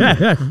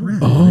 Like,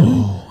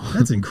 oh,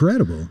 that's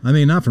incredible. I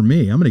mean, not for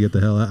me. I'm gonna get the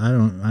hell out. I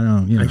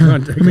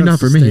don't. not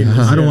for me.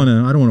 I don't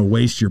want to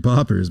waste your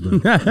poppers,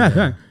 but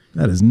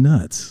that is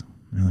nuts.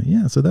 They're like,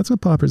 yeah, so that's what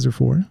poppers are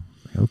for.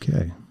 Like,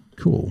 okay,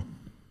 cool,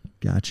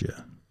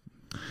 gotcha.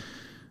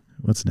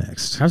 What's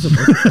next? How's it?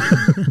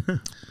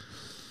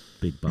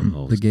 Big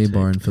bumhole. The gay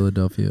bar in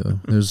Philadelphia.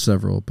 There's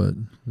several, but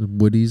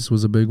Woody's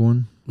was a big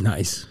one.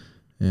 Nice.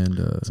 And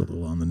It's a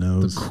little on the the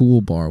nose.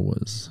 cool bar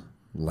was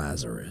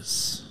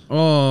Lazarus.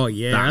 Oh,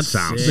 yeah. That that's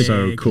sounds sick.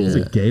 so cool. It's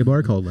a gay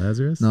bar called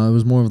Lazarus. No, it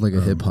was more of like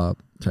a hip hop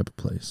type of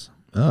place.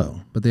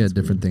 Oh, But they had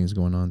different things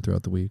going on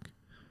throughout the week.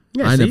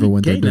 Yeah, I see? never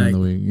went there Gay during night. the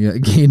week. Yeah,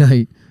 gay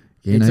night.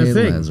 Gay It's night a at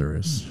thing.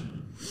 Lazarus.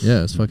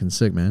 Yeah, it's fucking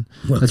sick, man.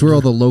 That's where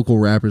all the local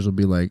rappers will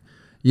be like,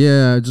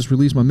 yeah, I just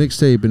released my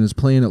mixtape and it's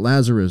playing at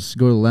Lazarus.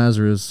 Go to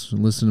Lazarus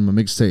and listen to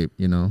my mixtape,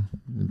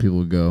 And people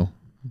would go.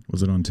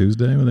 was it on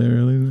Tuesday when they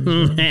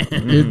released?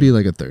 It'd be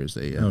like a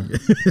Thursday, yeah. Okay.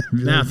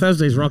 Nah,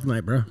 Thursday's rock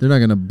night, bro. They're not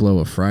going to blow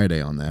a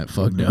Friday on that.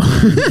 Fuck no.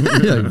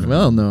 You're like,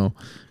 well, no.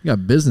 You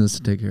got business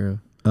to take care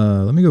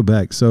of. Let me go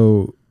back.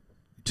 So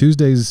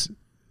Tuesdays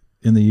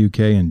in the UK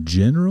in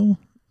general,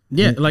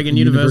 Yeah, like in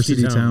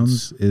university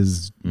towns.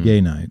 is gay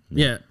night.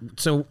 Yeah,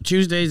 so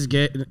Tuesdays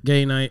gay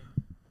night.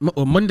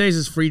 Well, Mondays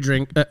is free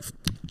drink,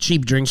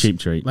 cheap drinks, Cheap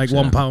treats, like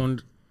yeah.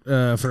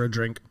 £1 for a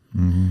drink.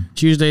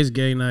 Tuesdays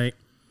gay night.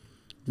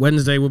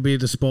 Wednesday would be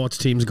the sports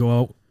teams go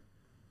out,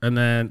 and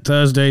then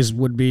Thursdays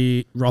would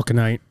be rock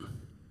night,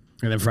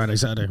 and then Friday,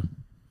 Saturday.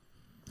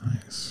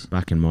 Nice.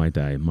 Back in my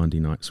day, Monday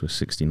nights were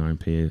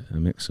 69p a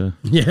mixer.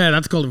 Yeah,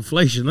 that's called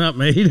inflation, that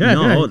mate.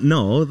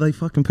 no, they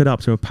fucking put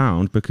up to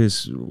 £1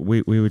 because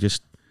we were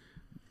just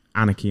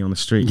anarchy on the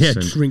streets. Yeah,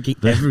 and drinking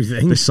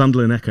everything. The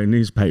Sunderland Echo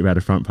newspaper had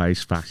a front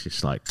page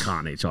fascist like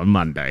carnage on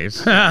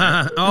Mondays.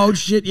 Oh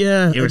shit,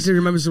 yeah. I was do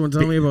remember someone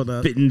telling me about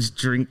that. Bitten's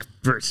drink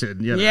Britain.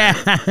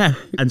 Yeah.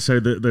 And so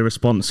the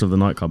response of the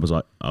nightclub was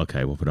like,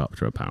 okay, we'll put it up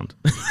to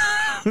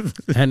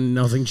 £1. And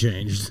nothing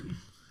changed.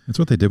 That's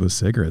what they did with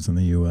cigarettes in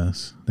the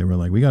U.S. They were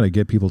like, we got to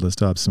get people to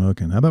stop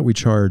smoking. How about we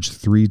charge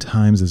 3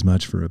 times as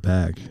much for a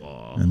pack?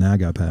 And that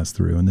got passed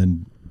through. And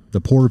then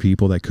the poor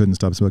people that couldn't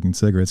stop smoking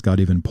cigarettes got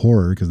even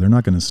poorer because they're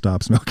not going to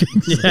stop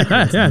smoking cigarettes.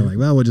 And they're like,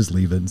 well, we'll just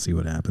leave it and see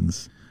what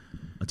happens.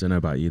 I don't know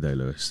about you though,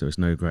 Lewis. There was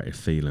no greater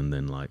feeling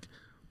than like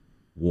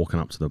walking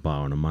up to the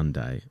bar on a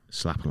Monday,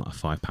 slapping like a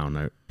 £5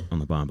 note on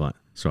the bar and be like,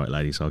 it's all right,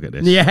 ladies, I'll get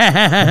this.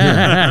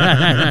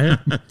 Yeah.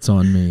 It's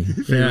on me.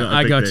 Yeah,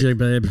 I got dick. you,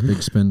 babe.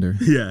 Big spender.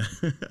 Yeah.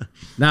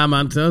 Nah,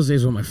 man,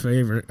 Thursdays were my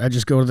favorite. I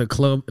just go to the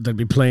club, they'd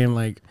be playing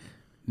like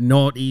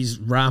noughties,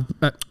 rap,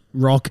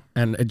 rock,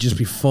 and it'd just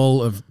be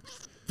full of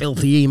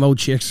filthy emo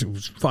chicks. It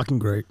was fucking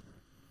great.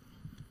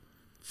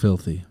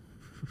 Filthy.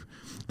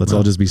 Let's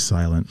all just be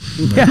silent.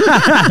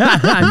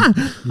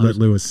 Let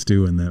Lewis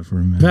stew in that for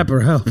a minute.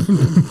 Pepper help.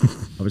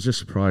 I was just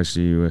surprised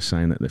you were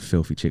saying that the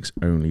filthy chicks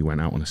only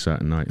went out on a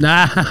certain night.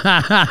 Nah,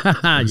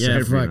 It's yeah,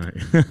 every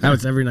fuck. night. Now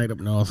it's every night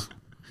up north.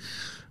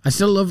 I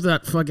still love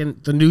that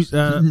fucking the news.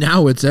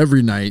 Now it's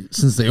every night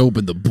since they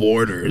opened the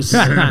borders.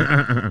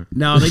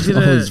 No, they did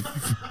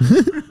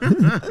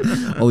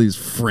All these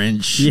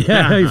French.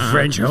 yeah,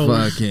 French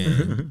hoes.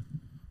 Fucking.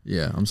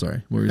 Yeah, I'm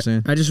sorry. What were you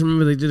saying? I just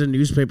remember they did a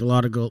newspaper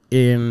article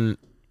in,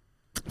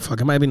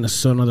 it might have been the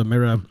Sun or the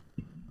Mirror.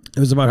 It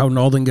was about how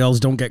northern girls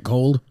don't get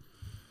cold.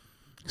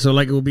 So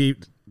like it would be,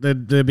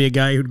 there'd be a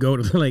guy who'd go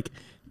to the, like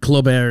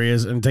club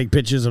areas and take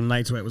pictures of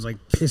nights where it was like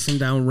pissing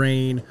down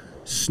rain,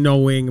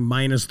 snowing,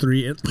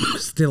 -3, and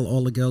still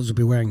all the girls would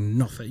be wearing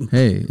nothing.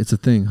 Hey, it's a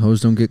thing.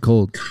 Hoes don't get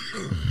cold.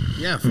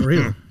 Yeah, for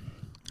real.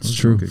 It's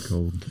true. Get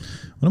cold.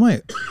 What am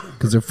I?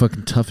 Because they're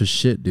fucking tough as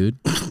shit,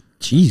 dude.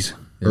 Jeez.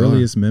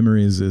 earliest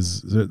memories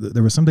is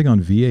there was something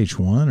on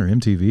VH1 or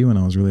MTV when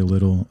I was really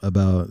little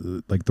about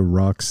like the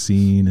rock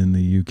scene in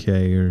the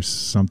UK or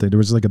something. There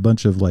was like a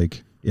bunch of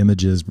like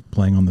images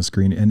playing on the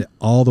screen, and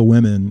all the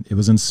women, it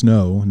was in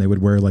snow, and they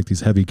would wear like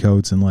these heavy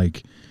coats and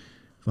like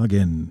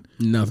fucking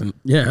Nothing.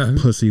 Yeah.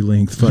 pussy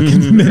length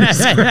fucking mini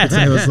skirts.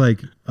 And it was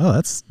like, oh,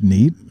 that's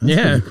neat. That's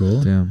Yeah. pretty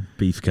cool. Damn.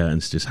 Beef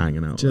curtains just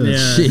hanging out.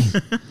 Just- Yeah.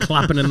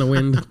 Clapping in the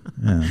wind.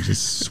 Yeah,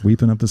 just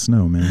sweeping up the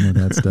snow, man, with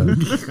that stuff.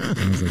 And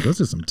I was like, those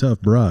are some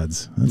tough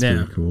broads. That's Yeah.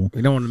 pretty cool.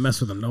 You don't want to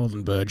mess with a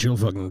northern bird. She'll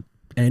fucking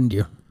end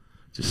you.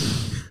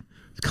 Just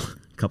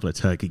a couple of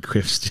turkey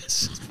quiffs.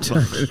 Just All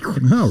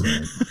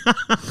right.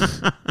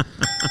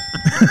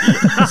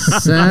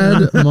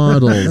 Sad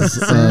models.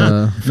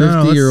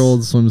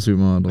 50-year-old swimsuit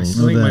models.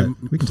 So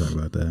think we can talk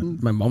about that.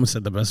 My mom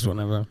said the best one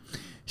ever.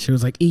 She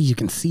was like, "E, you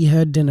can see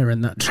her dinner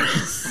in that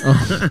dress."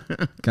 Oh,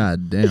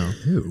 God damn.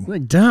 Ew.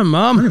 Like, damn, I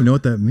don't mom. even know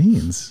what that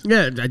means.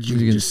 Yeah, You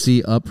can just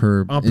see up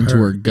her up into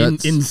her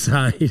guts.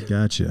 inside.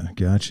 Gotcha.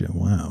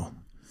 Wow.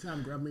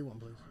 Sam, grab me one,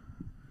 please.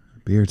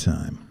 Beer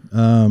time.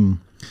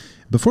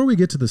 Before we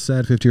get to the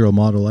sad 50-year-old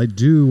model, I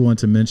do want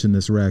to mention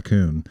this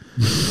raccoon.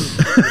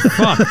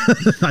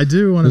 I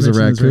do want to There's a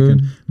mention this raccoon?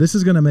 raccoon. This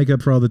is going to make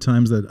up for all the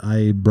times that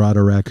I brought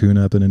a raccoon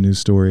up in a news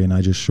story and I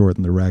just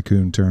shortened the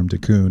raccoon term to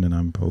coon, and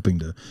I'm hoping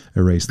to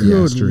erase the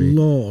Good history.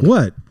 Lord.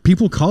 What?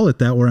 People call it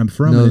that where I'm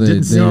from. No, and it they-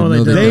 didn't they- sound-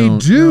 no, they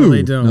don't. do. No,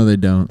 they don't. No, they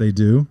don't. They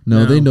do. No,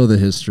 No. they know the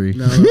history.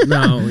 No,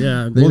 no,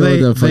 yeah. They know what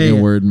the fucking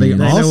word They means.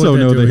 know also what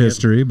they're know the doing.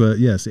 history, but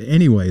yes.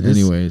 Anyway,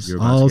 Anyways. You're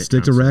about to I'll get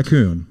stick to cancelled.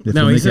 raccoon. If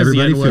No, you he make says the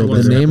everybody N-word feel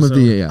once The better. name of the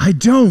episode. yeah. I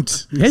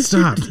don't. Yes,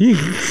 Stop. you-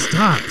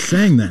 Stop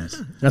saying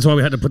that. That's why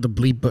we had to put the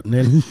bleep button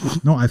in.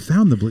 No, I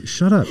found the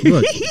shut up.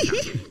 Look,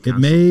 it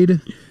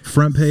made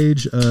front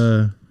page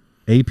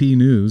AP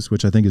News,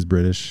 which I think is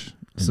British.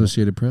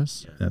 Associated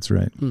Press. That's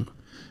right.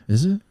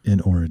 Is it?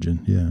 In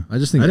origin, yeah. I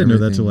just think I didn't know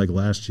that everything- till like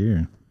last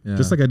year. Yeah.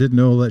 Just like I didn't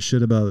know all that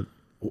shit about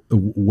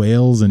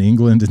Wales and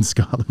England and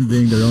Scotland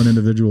being their own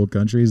individual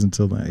countries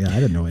until I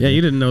didn't know. Yeah, you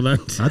didn't know that.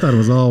 I thought it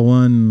was all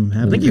one.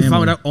 I think you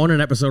found out on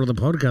an episode of the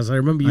podcast. I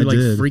remember you I like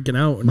did. freaking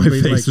out. And My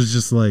everybody's face like, was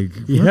just like,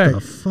 what Yeah.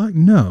 the fuck?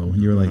 No.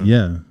 And you were like,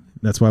 yeah,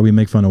 that's why we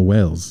make fun of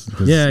Wales.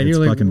 'cause Yeah, and it's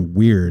you're like, fucking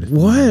weird.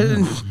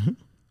 what?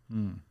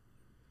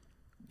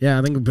 Yeah,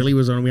 I think Billy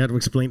was on. We had to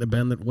explain to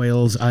Ben that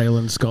Wales,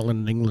 Ireland, Scotland,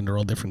 and England are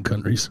all different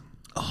countries.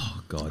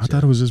 Oh God! I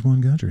thought it was just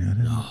one country. I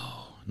didn't.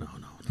 No.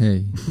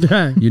 Hey,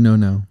 Come you know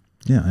now.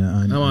 Yeah,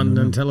 I know. on,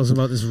 then tell us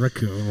about this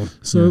raccoon.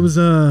 So it was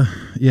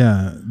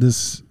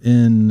this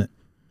in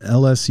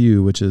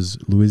LSU, which is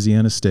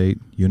Louisiana State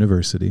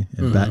University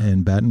in,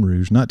 in Baton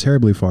Rouge, not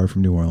terribly far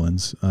from New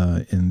Orleans,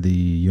 in the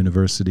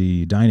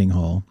university dining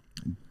hall.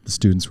 The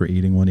students were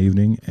eating one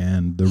evening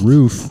and the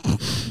roof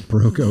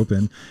broke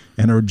open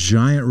and a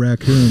giant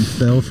raccoon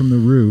fell from the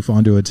roof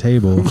onto a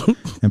table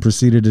and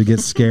proceeded to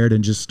get scared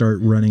and just start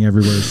running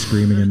everywhere,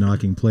 screaming and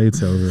knocking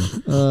plates over.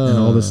 And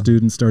all the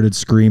students started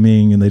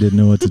screaming and they didn't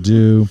know what to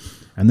do.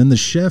 And then the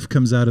chef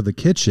comes out of the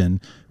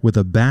kitchen with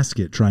a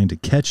basket trying to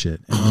catch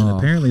it. And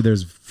apparently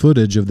there's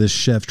footage of this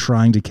chef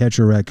trying to catch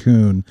a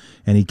raccoon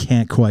and he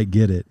can't quite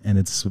get it. And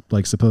it's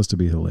like supposed to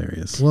be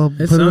hilarious. Well,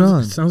 It put it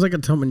on. sounds like a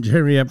Tom and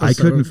Jerry episode. I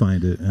couldn't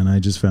find it, and I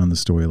just found the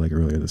story like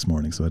earlier this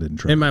morning, so I didn't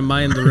try. In my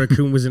mind, the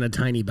raccoon was in a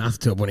tiny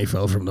bathtub when he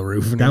fell from the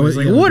roof. And That he was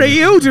was- like, yeah, what are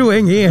you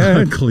doing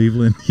here?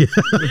 Cleveland. Yeah.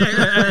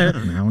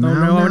 No,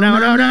 no,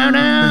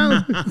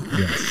 no.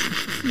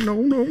 Yes.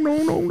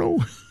 No.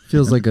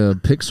 Feels like a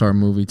Pixar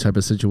movie type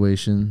of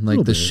situation. Like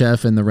Little the bit.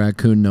 chef and the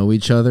raccoon know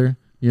each other.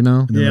 You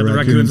know. And then Yeah, the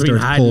raccoon's been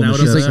starts hiding pulling out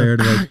the of chef's the- hair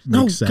to like No,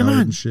 make come salad on.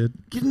 and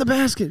shit. Get in the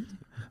basket.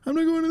 I'm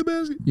not going to the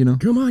basket. You know.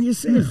 Come on, you're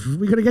safe.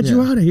 We got to get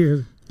you Yeah. out of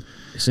here.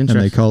 It's And they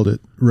interesting. called it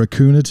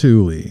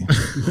Racoonatouille.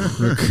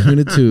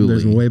 Ratatouille.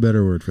 There's a way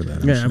better word for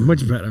that. I'm Yeah, sure.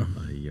 much better.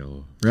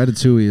 Yo.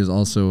 Ratatouille is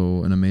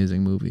also an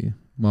amazing movie.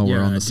 While we're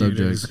Yeah, on the dude, it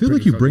subject, is. I feel like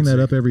Pretty you bring fucking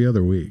that up every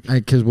other week.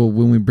 because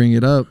when we bring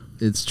it up,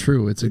 it's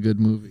true. It's a good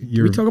movie.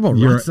 Do we talk about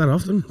you're- rats that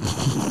often?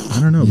 I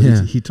don't know, but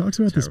Yeah. he talks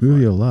about this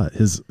movie a lot.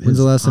 His When's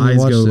the last time you eyes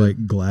watched go it?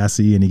 like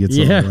glassy and he gets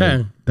all Yeah. like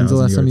When's the 1,000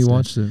 last time you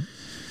yards watched it?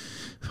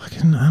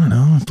 Fucking, I don't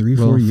know, 3-4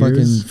 Well, years.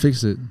 fucking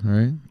fix it. All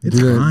right. It's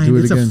Do fine. Do it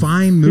It's again. a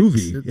fine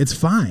movie. It's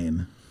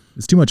fine.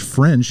 It's too much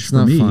French It's for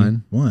not me.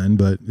 fine. One,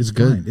 but it's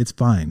good. fine. It's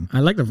fine. I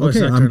like the voice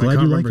Okay, actor. I'm and glad I you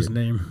can't like remember his it.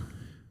 name.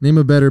 Name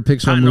a better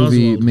Pixar Patton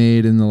movie Oswalt.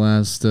 made in the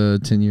last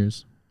 10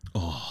 years.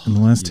 In the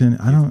last 10,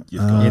 I don't.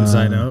 you've got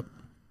Inside Out.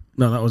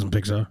 No, that wasn't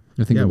Pixar.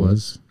 I think Yeah, it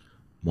was.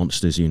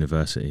 Monsters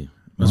University.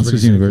 Monsters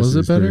pretty University Was it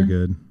is very better?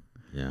 good.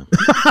 Yeah.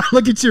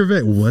 Look at your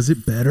vet. Was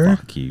it better?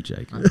 Fuck you,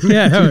 Jake.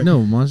 Yeah, Dude,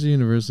 no, Monster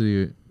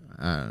University.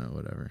 I don't know.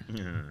 Whatever.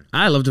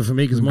 I loved it for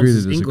me because Agree to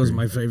Monsters Inc. was disagree.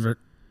 my favorite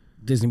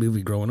Disney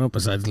movie growing up,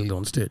 besides Lilo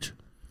and Stitch.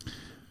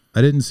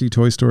 I didn't see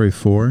Toy Story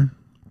 4.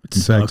 In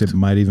fact, sucked. it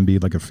might even be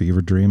like a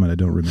fever dream, and I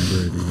don't remember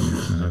it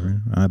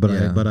even. Ever.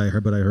 Yeah. But I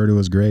heard it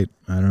was great.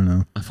 I don't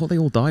know. I thought they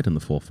all died in the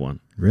fourth one.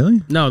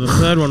 Really? No, the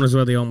third one was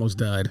where they almost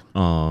died.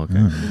 Oh,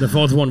 okay. The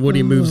fourth one,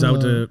 Woody moves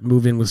out to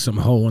move in with some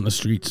hoe on the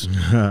streets.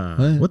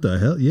 What the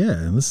hell?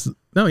 Yeah. This.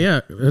 No,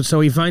 yeah. So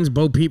he finds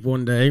Bo Peep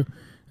one day,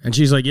 and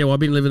she's like, "Yeah, well, I've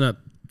been living at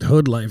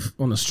hood life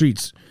on the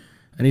streets.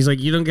 And he's like,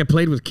 you don't get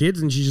played with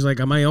kids? And she's like,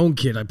 I'm my own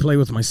kid. I play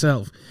with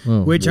myself.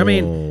 Whoa. Which, I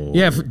mean,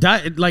 yeah,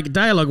 like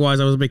dialogue-wise,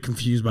 I was a bit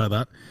confused by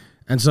that.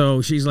 And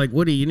so she's like,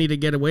 Woody, you need to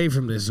get away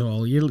from this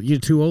all. You're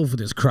too old for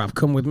this crap.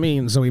 Come with me.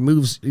 And so he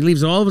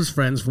leaves all of his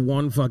friends for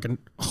one fucking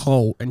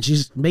hoe. And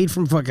she's made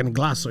from fucking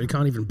glass, so he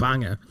can't even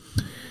bang her.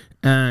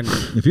 And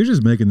If you're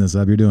just making this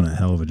up, you're doing a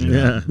hell of a job.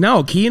 Yeah.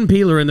 no, Key and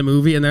Peele are in the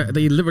movie, and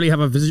they literally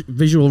have a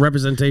visual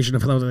representation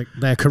of how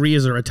their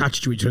careers are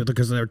attached to each other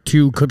because they're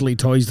two cuddly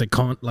toys that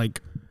can't like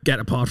get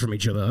apart from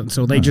each other, and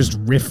so they just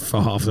riff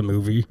for half the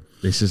movie.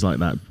 This is like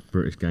that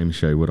British game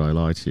show, Would I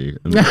Lie to You?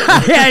 And,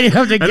 Yeah, you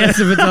have to guess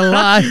if it's a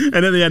lie.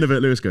 and at the end of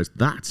it, Lewis goes,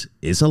 that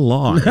is a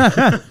lie.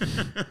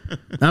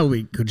 That would be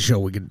a good show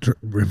we could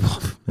rip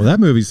off. Well, that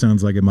movie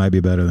sounds like it might be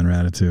better than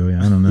Ratatouille.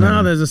 I don't know.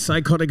 No, there's a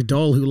psychotic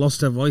doll who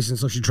lost her voice, and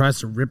so she tries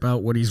to rip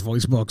out Woody's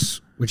voice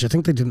box, which I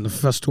think they did in the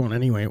first one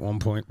anyway at one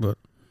point, but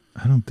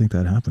I don't think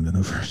that happened in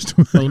the first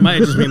one. well, it might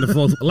have just been the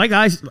fourth.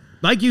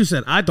 Like you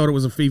said, I thought it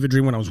was a fever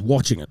dream when I was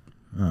watching it.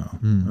 Oh,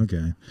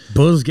 okay.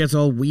 Buzz gets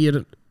all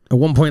weird. At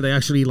one point, they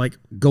actually like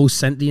go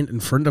sentient in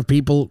front of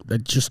people.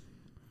 That just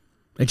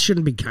it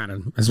shouldn't be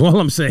canon. That's all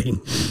I'm saying.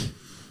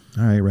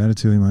 All right,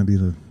 Ratatouille might be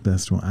the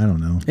best one. I don't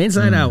know.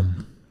 Inside Out,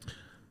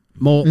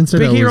 more Inside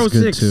Big Out Hero was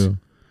good 6. too.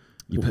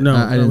 No,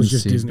 I that didn't was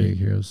just see Disney. Big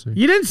Hero 6.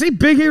 You didn't see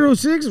Big Hero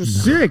 6? It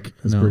was sick.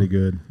 That's No. pretty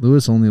good.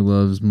 Lewis only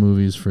loves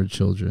movies for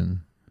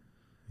children.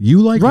 You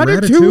like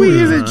Ratatouille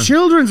is a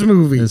children's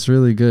movie. It's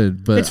really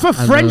good, but It's for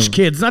I French love-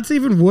 kids. That's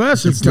even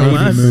worse. It's It's baby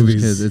dumbass.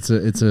 movies. It's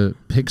a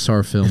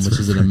Pixar film, which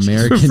is an For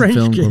American French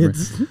film.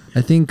 kids.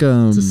 I think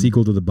It's a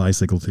sequel to The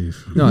Bicycle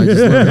Thief. No,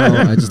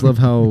 I just love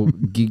how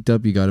geeked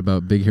up you got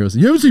about Big Hero 6.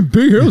 You haven't seen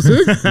Big Hero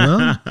 6?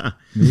 Well,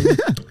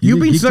 You've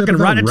been geeked up sucking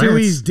about Ratatouille's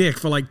rats. dick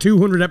for like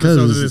 200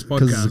 episodes of this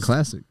Because it's a podcast.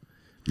 classic.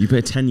 You put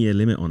a 10-year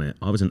limit on it.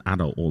 I was an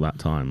adult all that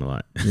time.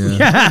 Like,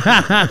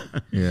 Yeah.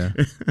 Yeah.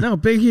 No,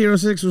 Big Hero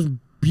 6 was a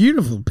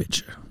beautiful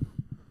picture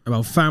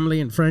about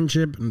family and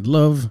friendship and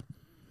love.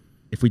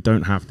 if we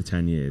don't have the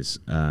 10 years,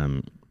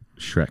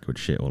 Shrek would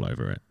shit all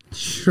over it.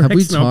 Have we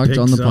Shrek's not talked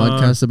on the Pixar.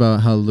 podcast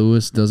about how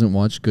Lewis doesn't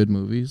watch good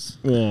movies?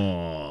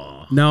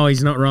 Whoa. No,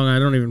 he's not wrong. I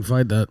don't even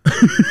fight that.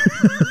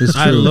 It's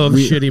true. I love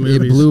shitty It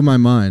movies. blew my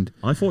mind.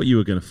 I thought you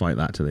were going to fight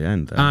that to the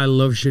end. Then. I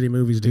love shitty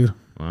movies, dude.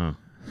 Wow.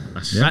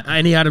 That's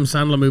Any Adam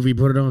Sandler movie,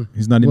 put it on.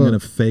 He's not even Well- going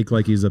to fake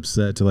like he's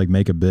upset to like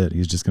make a bit.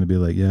 He's just going to be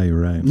like, yeah, you're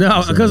right.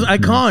 No, So, because I yeah.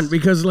 can't.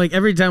 Because like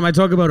every time I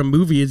talk about a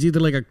movie, it's either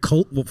like a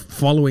cult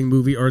following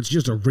movie or it's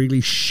just a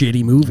really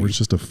shitty Or movie. it's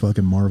just a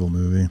fucking Marvel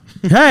movie.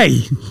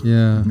 Hey,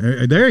 Yeah.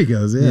 There he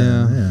goes.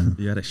 Yeah. Yeah.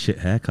 You had a shit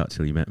haircut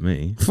till you met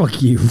me.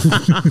 fuck you.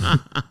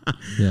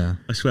 Yeah.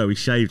 I swear we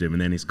shaved him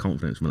and then his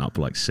confidence went up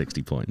like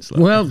 60 points.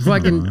 Like, Well,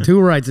 fucking two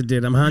rights it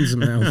did. I'm handsome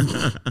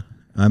now.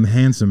 I'm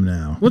handsome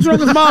now. What's wrong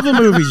with Marvel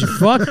movies, you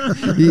fuck?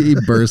 He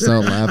bursts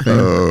out laughing.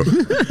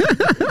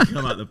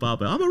 come out the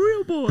barber. I'm a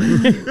real boy.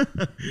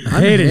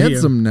 I'm hate it here.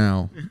 handsome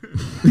now.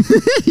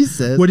 He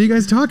says. What are you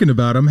guys talking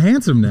about? I'm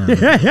handsome now.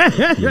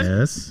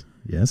 Yes.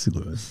 Yes,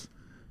 Lewis.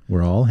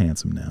 We're all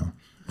handsome now.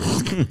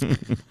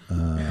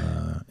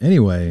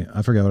 Anyway,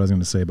 I forgot what I was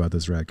going to say about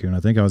this raccoon. I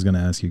think I was going to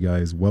ask you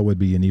guys what would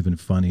be an even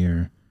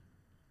funnier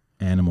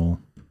animal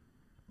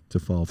to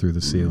fall through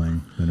the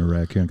ceiling than a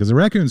raccoon, because a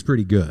raccoon's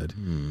pretty good,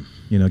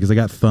 you know, because they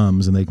got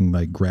thumbs and they can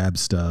like grab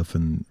stuff,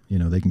 and you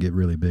know they can get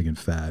really big and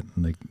fat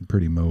and they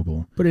pretty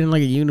mobile. Put it in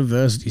like a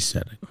university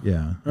setting.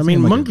 Yeah, I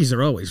mean, Like monkeys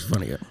are always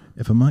funnier.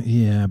 if a monkey,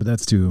 yeah, but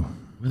that's too.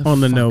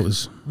 On the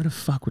nose. Where the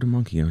fuck would a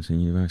monkey go to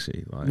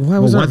university? Like, Why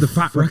was why that the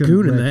fat fucking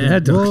raccoon in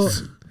there? Well,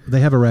 they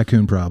have a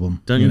raccoon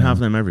problem. don't you know? have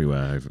them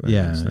everywhere? Over there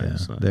Yeah, these yeah.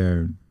 days? Like,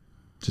 They're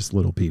just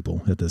little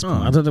people at this Oh,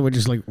 point. I thought they were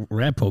just like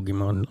rare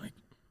Pokemon. Like,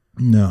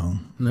 No,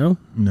 no?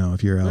 no.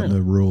 If you're out in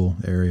the rural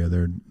area,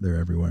 they're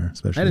everywhere.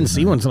 Especially I didn't at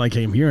see night. one until I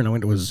came here and I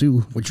went to a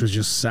zoo, which was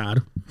just sad.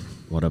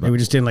 what They about were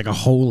just in like a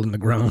hole in the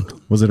ground.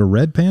 Was it a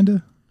red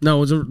panda? No,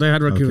 it was they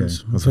had raccoons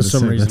Okay, I was for gonna some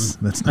say,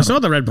 reason. that's I not- saw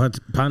the red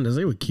pandas.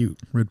 They were cute.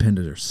 Red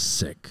pandas are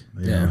sick.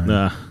 Yeah.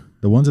 Nah.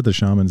 The ones at the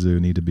Shaman Zoo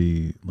need to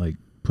be like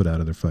put out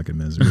of their fucking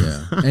misery.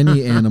 Yeah.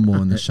 Any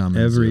animal in the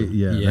shaman Every zoo,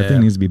 yeah, Yeah. that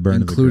thing needs to be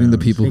burned, including to the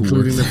ground. people who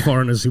Including work the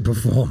foreigners who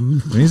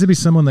perform. There needs to be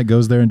someone that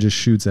goes there and just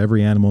shoots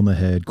every animal in the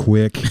head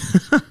quick,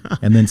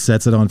 and then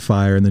sets it on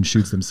fire, and then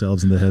shoots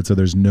themselves in the head, so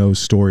there's no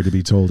story to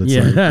be told. It's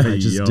Yeah. like I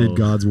just Yo. did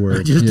God's I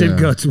work. just Yeah. did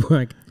God's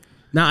work.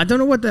 Now, I don't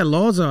know what their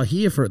laws are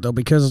here for it, though,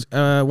 because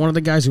one of the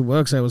guys who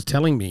works there was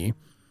telling me,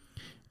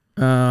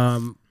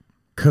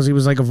 because he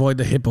was like, avoid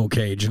the hippo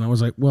cage. And I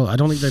was like, well, I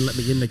don't think they let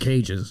me in the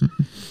cages.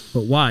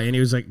 But why? And he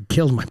was like,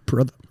 killed my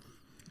brother.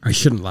 I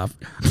shouldn't laugh.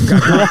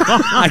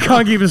 I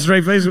can't keep a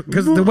straight face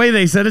because the way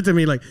they said it to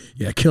me, like,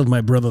 yeah, killed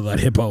my brother, that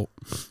hippo.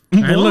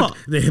 And look,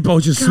 the hippo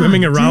just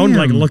swimming around,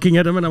 like damn. looking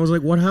at him, and I was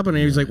like, what happened?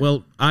 And he was like,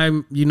 well,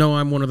 I'm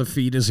one of the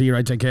feeders here.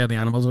 I take care of the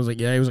animals. I was like,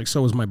 yeah. He was like,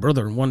 so was my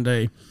brother. And one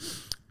day,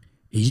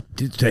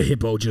 the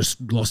hippo just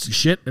lost his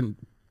shit and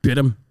bit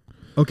him.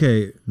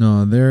 Okay,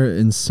 No, they're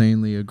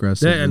insanely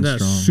aggressive and They're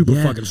strong. super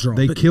yeah, fucking strong.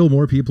 they kill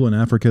more people in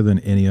Africa than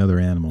any other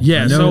animal.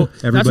 Yeah, I know so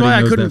that's everybody why I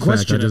knows couldn't that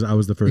question fact. it. I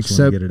was the first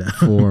Except one to get it out.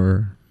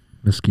 for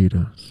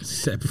Mosquitoes.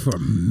 Except for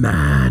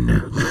man.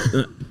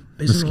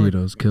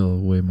 Mosquitoes kill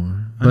way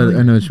more. But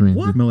I know what you mean.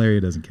 What? Malaria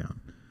doesn't count.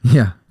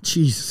 Yeah,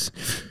 Jesus.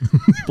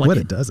 What?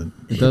 It doesn't.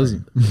 it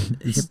doesn't.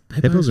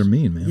 Hippos are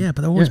mean, man. Yeah,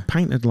 but they're always Yeah.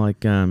 painted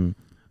like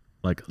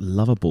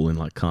lovable in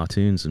like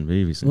cartoons and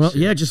movies and Well, shit.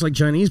 yeah, just like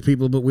Chinese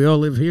people, but we all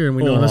live here and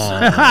we know this.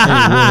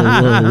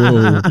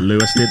 Whoa.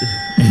 Lewis did.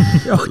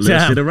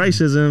 Lewis did a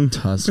racism.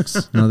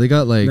 Tusks. No, they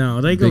got like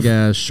No, they go big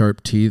ass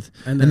sharp teeth,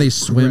 and and they're they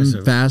swim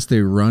aggressive. fast.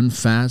 They run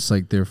fast.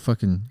 Like they're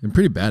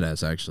pretty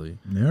badass actually.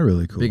 They're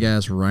really cool. Big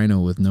ass rhino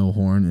with no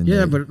horn and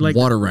Yeah, but, like,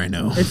 water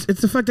rhino.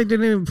 It's the fact they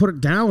didn't even put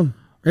it down.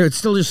 It's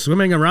still just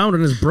swimming around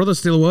and his brother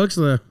still works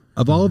there.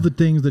 Of all of the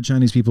things that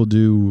Chinese people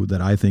do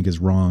that I think is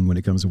wrong when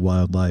it comes to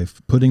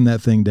wildlife, putting that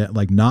thing down,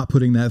 like not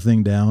putting that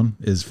thing down,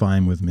 is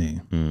fine with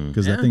me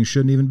because that thing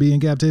shouldn't even be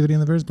in captivity in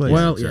the first place.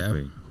 Well,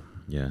 Exactly.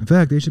 Yeah. in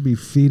fact, they should be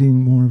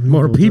feeding more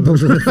More people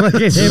to the fucking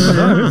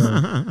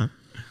hippos.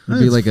 It'd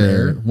be like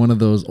fair. one of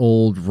those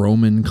old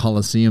Roman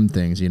Colosseum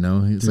things, you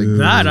know? It's like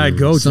That I'd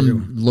go some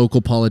to.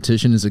 local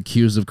politician is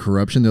accused of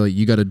corruption. They're like,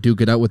 you got to duke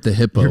it out with the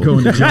hippo. You're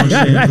going to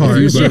Zhongshan if Park.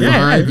 you but-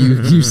 survive,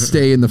 you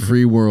stay in the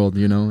free world,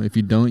 you know? If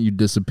you don't, you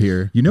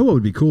disappear. You know what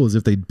would be cool is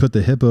if they put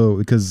the hippo,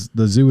 because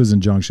the zoo is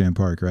in Zhongshan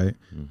Park, right?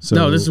 So,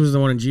 No, this was the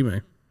one in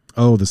Jime.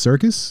 Oh, the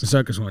circus? The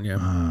circus one, yeah.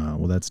 Ah,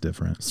 well, that's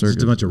different. It's Circus.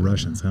 just a bunch of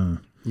Russians, huh?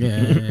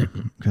 Yeah.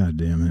 God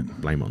damn it.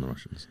 Blame on the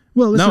Russians.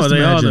 Well, let's No, just they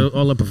imagine. are.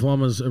 All the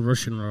performers are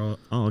Russian or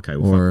Oh, okay.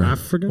 Well, Or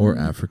African. Or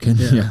African.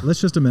 Yeah. Let's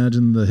just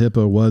imagine the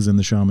hippo was in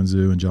the Shaman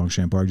Zoo in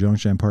Zhongshan Park.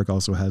 Zhongshan Park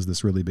also has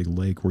this really big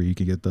lake where you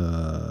can get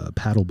the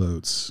paddle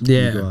boats.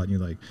 Yeah. You go out and you're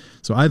like,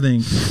 so I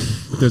think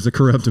there's a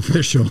corrupt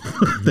official.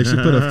 They should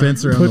put a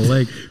fence around the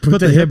lake, put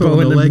the hippo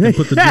in the lake and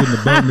put the dude in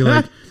the boat and be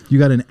like, you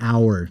got an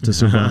hour to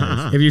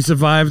survive. If you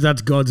survive,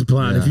 that's God's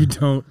plan. If Yeah. you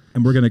don't,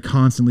 And we're going to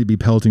constantly be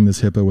pelting this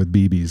hippo with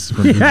BBs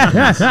from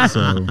BBs.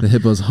 So The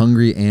hippo's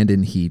hungry and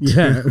in heat.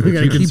 yeah, we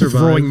gotta you can keep survive,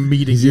 throwing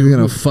meat at He's either you.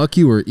 going to fuck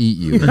you or eat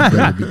you. You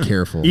better be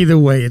careful. Either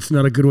way, it's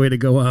not a good way to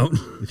go out.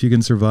 if you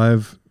can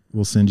survive,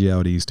 we'll send you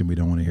out east and we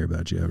don't want to hear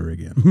about you ever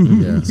again.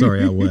 Yeah.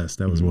 Sorry, out west.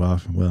 That was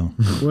off. Well,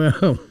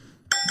 Well,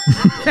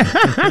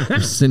 We're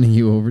sending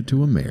you over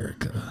to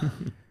America.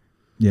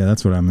 yeah,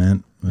 that's what I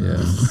meant.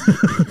 Yeah.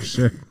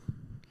 Sure.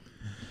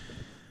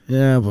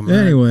 yeah, but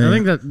man, Anyway. I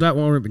think that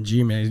one would have been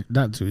G-Man.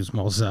 That too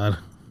small sad.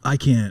 I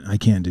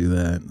can't do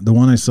that. The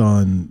one I saw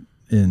in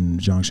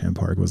Zhongshan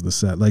Park was the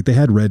set. Like they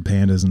had red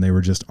pandas and they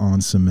were just on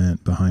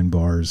cement behind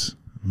bars.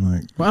 I'm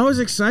like, Well, I was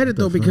excited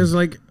though because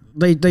like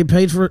they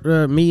paid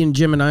for me and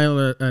Jim and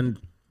Isla and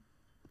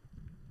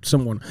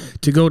someone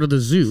to go to the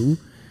zoo.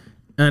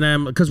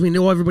 And because we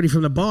know everybody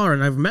from the bar,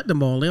 and I've met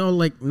them all. They're all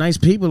like nice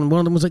people, and one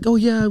of them was like, "Oh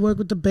yeah, I work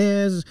with the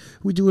bears.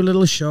 We do a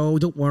little show.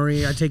 Don't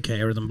worry, I take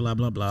care of them." Blah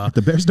blah blah.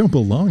 the bears don't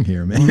belong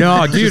here, man.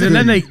 No, dude. And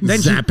then she,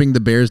 Zapping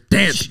the bears.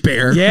 Dance,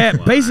 bear. yeah,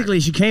 basically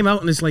she came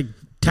out in this like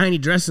tiny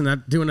dress and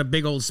that, doing a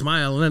big old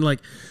smile, and then like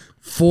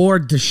 4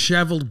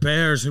 disheveled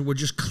bears who were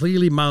just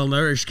clearly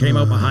malnourished came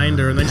out behind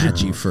her, and then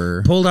Patchy she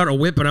fur. pulled out a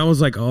whip, and I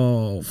was like,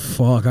 "Oh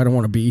fuck, I don't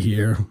want to be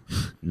here."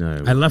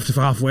 no. I left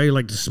halfway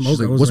like to smoke. She's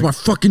like, I was what's like,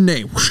 my fucking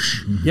name? Whoosh.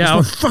 Yeah,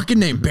 What's my fucking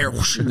name? Bear.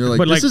 Whoosh. And they're like,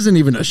 But, this like- isn't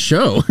even a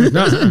show.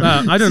 No,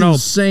 I don't know.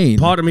 Insane.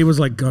 Part of me was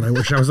like, God, I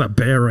wish I was that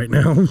bear right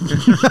now.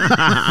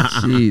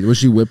 Gee, was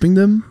she whipping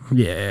them?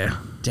 yeah.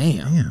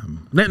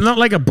 Damn. Damn. Not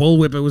like a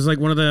bullwhip. It was like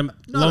one of them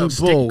long a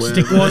stick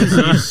bullwhip. ones.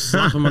 And you just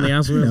slap them on the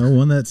ass with. You know,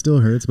 one that still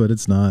hurts, but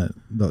it's not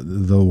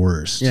the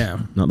worst. Yeah.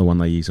 Not the one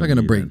they use. Not on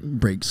gonna you, then.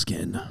 break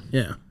skin.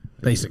 Yeah.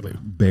 Basically.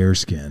 Bear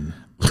skin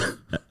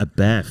A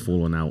bear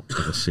falling out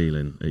of the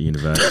ceiling at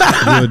university.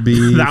 would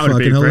be That would fucking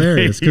be great.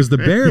 hilarious because the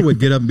bear would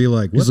get up and be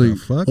like, "What He's the like,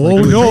 fuck?" "Oh, Like,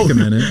 it would no." take a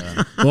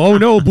minute. Oh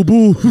no, boo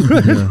boo.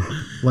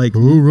 Like,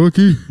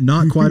 rookie.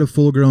 not quite a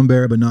full-grown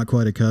bear, but not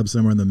quite a cub.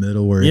 Somewhere in the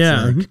middle, where it's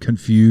Yeah. like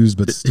confused,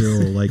 but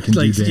still like can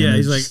like, do damage. yeah,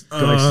 he's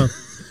like,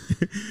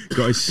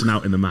 Got his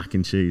snout in the mac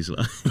and cheese.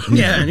 Like.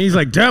 yeah, and he's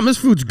like, damn, this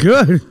food's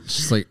good. It's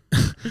just like,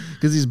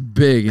 because he's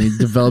big and he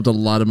developed a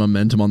lot of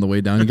momentum on the way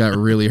down. He got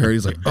really hurt.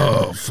 He's like,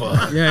 oh,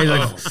 fuck. Yeah, he's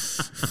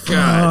like,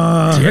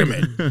 God damn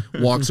it.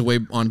 Walks away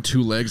on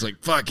 2 legs, like,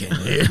 fucking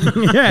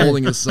yeah,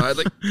 holding his side,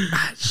 like,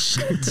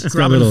 shit.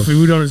 grabbing little-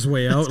 food on his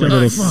way out. Got Like,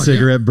 little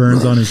cigarette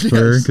burns on his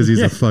fur because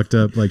he's a fucked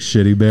up like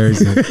shitty bear.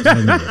 He's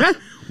like,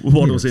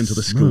 Waddles into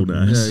the school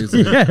Yeah, nurse. he's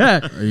like,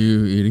 yeah, are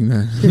you eating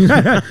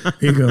that?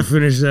 you go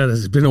finish that.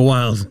 It's been a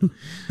while.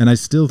 and I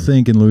still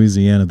think in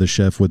Louisiana the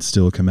chef would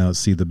still come out,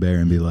 see the bear,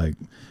 and be like,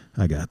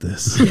 "I got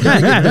this." we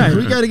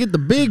got to get the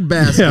big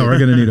basket. Yeah, we're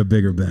gonna need a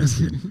bigger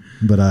basket.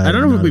 But I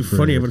don't know if it'd be afraid.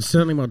 funny, but it's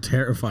certainly more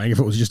terrifying if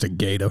it was just a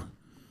gator.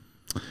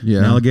 Yeah.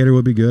 An alligator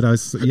would be good.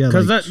 Yeah,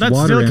 Because like, that's water still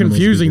animals would be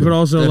confusing, good. but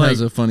also That like,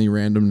 has a funny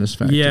randomness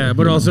factor. yeah,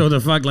 but you know. also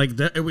the fact like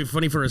that, it'd be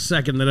funny for a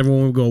second, then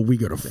everyone would go, "We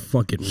gotta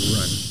fucking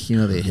run." You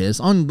know, they hiss.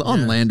 On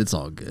land, it's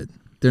all good.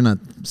 they're not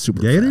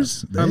super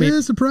Gators? fast.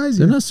 They surprise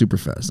you. They're not super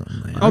fast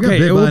on land. I got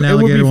bit by an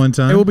alligator one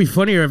time. It would be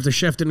funnier if the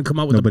chef didn't come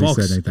out with Nobody the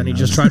box said anything and he else.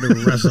 just tried to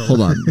wrestle.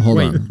 Hold on.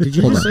 Wait, did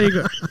you hold just on. say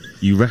you got...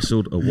 You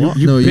wrestled a what?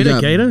 You bit a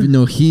gator?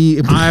 No, he.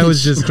 I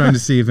was just trying to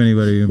see if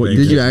anybody.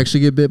 Did you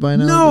actually get bit by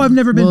an alligator? No, I've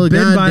never been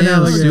bitten by an goddamn,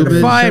 alligator.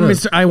 stupid. Fine, Shut up.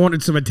 Mister. I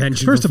wanted some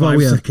attention. First for of all, 5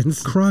 we have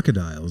seconds.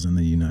 crocodiles in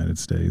the United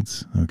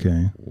States.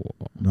 Okay,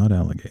 not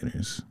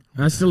alligators,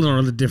 I still don't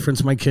know the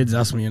difference. My kids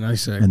ask me, and I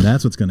say, and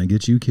that's what's going to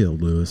get you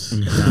killed, Lewis.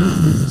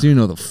 So you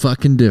know the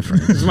fucking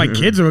difference. "It's my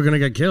kids who are gonna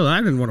get killed. I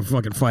didn't want to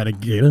fucking fight a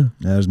gator.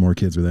 There's more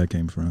kids where that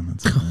came from.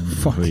 That's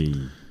Fuck,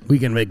 we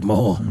can make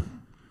more."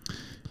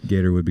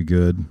 gator would be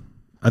good.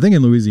 I think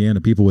in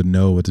Louisiana, people would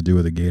know what to do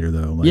with a gator,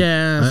 though. Like,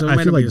 Yeah, so it I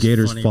might feel not be like as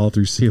gators funny. fall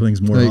through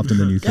ceilings more Like, often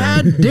than you think.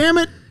 God damn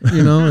it!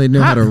 You know they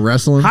know how to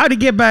wrestle him. How'd he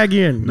get back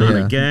in? Not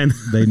Yeah. again.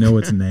 They know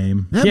its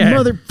name. That Yeah.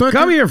 motherfucker.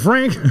 Come here,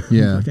 Frank.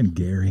 Yeah. Fucking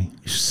Gary.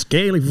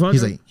 Scaly fucker.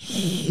 He's like,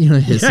 you know,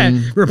 hissing.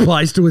 yeah,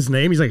 replies to his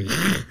name. He's like,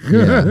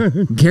 Yeah.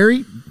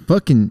 Gary,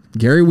 fucking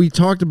Gary, we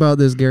talked about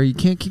this, Gary. You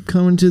can't keep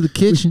coming to the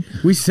kitchen.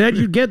 "We said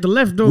you'd get the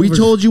leftovers." We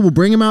told you we'll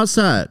bring him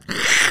outside.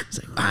 He's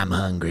like, I'm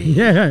hungry.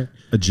 Yeah.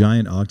 A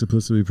giant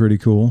octopus would be pretty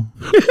cool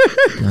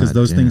because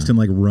those things can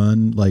like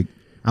run like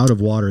out of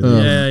water. They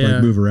Yeah, like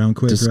yeah. move around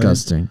quick. Right?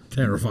 Disgusting.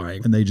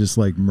 Terrifying. And they just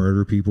like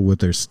murder people with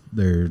their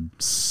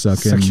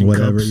sucking Suction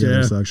whatever. cups, yeah, yeah.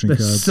 their suction Their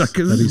cups.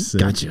 suckers. That'd be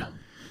sick. Gotcha.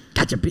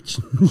 Gotcha, bitch.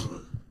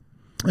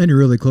 And you're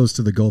really close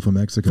to the Gulf of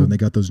Mexico, and they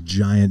got those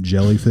giant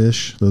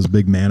jellyfish, those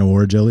big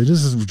man-o-war jelly.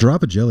 Just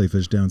drop a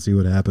jellyfish down, see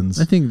what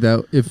happens. I think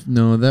that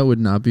that would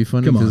not be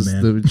funny Come on, because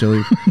man. the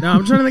jelly No,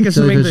 I'm trying to think of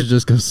something jellyfish that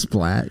just go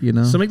splat. You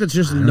know. something that's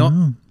just don't not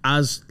know.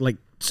 as like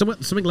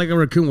something like a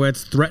raccoon where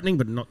it's threatening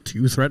but not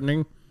too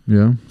threatening.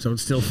 Yeah. So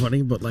it's still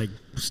funny, but like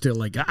still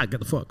like get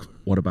the fuck.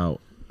 What about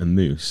a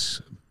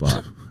moose?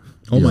 But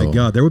Oh my Yo.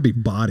 God, there would be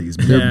bodies.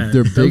 Man.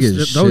 They're big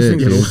as those shit,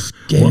 things dude. are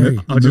scary.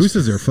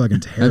 Mooses are fucking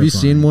terrifying. Have you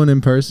seen one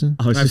in person?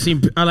 I was I've just-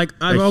 seen I've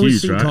They're always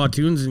huge, seen right?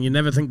 cartoons and you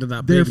never think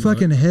that Their big.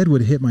 fucking head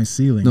would hit my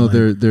ceiling. No,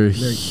 like, they're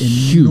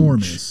huge.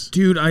 enormous.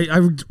 Dude, I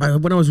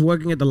when I was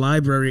working at the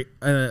library,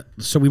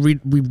 so we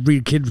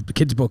read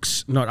kids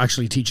books, not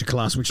actually teach a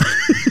class, which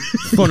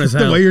is fun as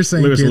hell. The way you're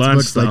saying Lewis kids learned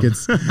books like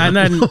stuff. it's And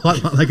then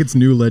like it's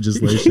new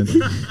legislation.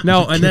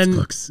 no, and Kids then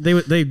books.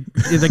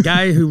 the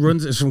guy who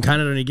runs it is from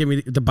Canada, and he gave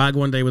me the bag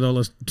one day with all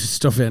this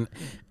stuff in,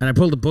 and I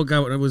pulled the book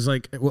out, and it was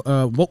like,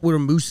 "What Would a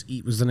Moose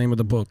Eat?" was the name of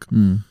the book,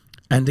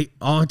 and the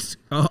art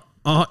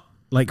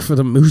like for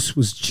the moose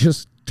was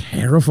just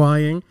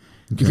terrifying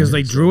because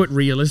they drew it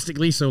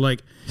realistically. So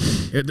like,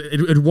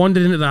 it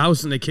wandered into the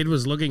house, and the kid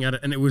was looking at it,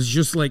 and it was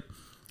just like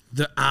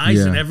the eyes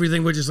and Yeah.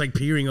 everything were just like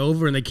peering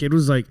over, and the kid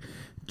was like,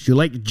 "Do you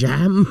like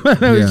jam?"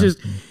 And it was Yeah. just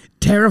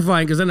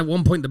terrifying because then at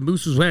one point the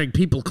moose was wearing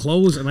people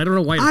clothes, and I don't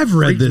know why. I've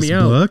read freaked this me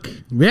out. book.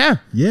 Yeah,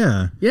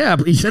 Yeah.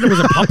 but he said it was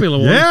a popular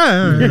one.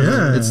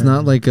 Yeah. It's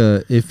not like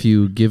if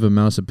you give a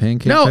mouse a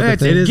pancake. No, type of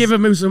it's thing. It is- give a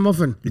moose a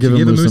muffin. If you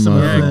give a moose a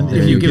muffin, Yeah,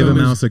 if you give a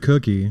moose- mouse a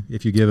cookie,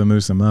 if you give a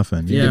moose a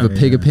muffin, Yeah. Give a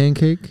pig a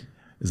pancake.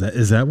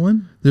 Is that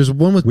one? There's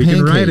one with We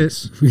pancakes. can write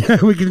it.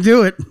 Yeah, we can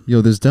do it.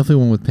 Yo, there's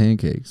definitely one with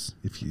pancakes.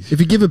 If you, If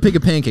you give a pig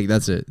a pancake,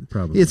 that's it.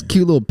 Probably. It's a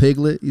cute little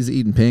piglet. He's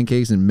eating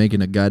pancakes and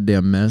making a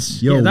goddamn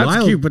mess. Yo, yeah, that's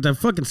wild, cute, but that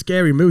fucking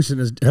scary moose in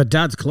her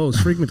dad's clothes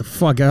freaked me the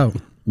fuck out.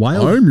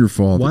 wild, I'm your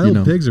father. wild you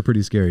know. pigs are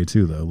pretty scary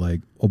too, though.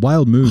 Like a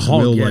wild moose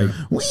Hog, will yeah.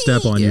 like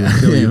step on you Yeah. and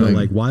kill you. Yeah, But like-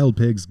 like wild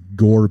pigs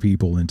gore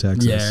people in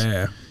Texas.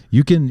 Yeah.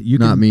 You can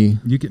Not me.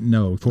 You can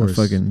no, of course.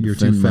 fucking You're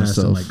too defend fast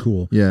and myself. like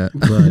cool. Yeah.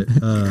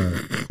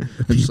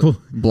 But people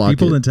block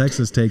people it. in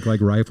Texas take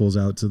like rifles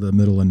out to the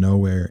middle of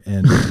nowhere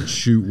and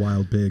shoot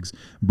wild pigs,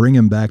 bring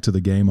them back to the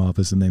game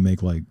office, and they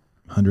make like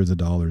hundreds of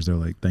dollars. They're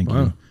like, "Thank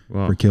you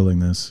Wow. for killing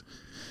this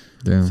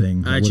Damn. thing."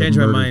 I that would've changed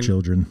my murdered mind.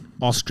 Children.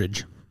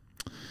 Ostrich.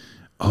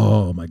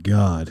 Oh my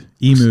God,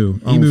 emu.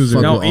 Emus fuck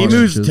are No, with emus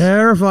ostriches.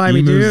 terrify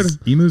me, dude.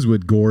 Emus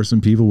would gore some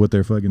people with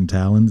their fucking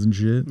talons and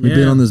shit. We've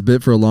been on this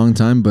bit for a long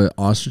time, but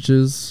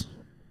ostriches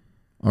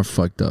are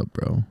fucked up,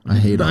 bro. I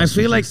hate I ostriches.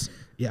 feel like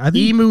Yeah, I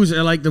think. emus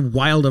are like the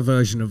wilder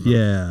version of them.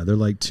 Yeah, they're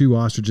like two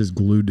ostriches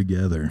glued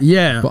together.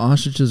 Yeah. But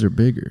ostriches are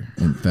bigger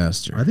and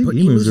faster. I think But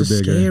emus are are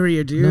bigger.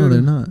 scarier, dude. No, they're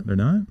not. They're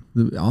not.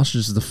 The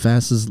ostrich is the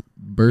fastest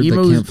bird that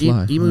can't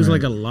fly. Emu's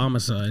Alright. like a llama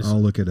size.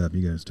 I'll look it up.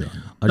 You guys tell me.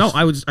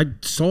 I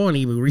saw an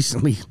emu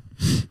recently.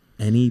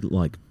 any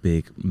like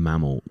big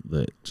mammal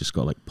that just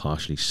got like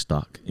partially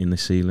stuck in the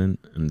ceiling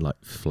and like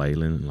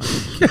flailing and like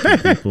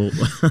kicking people.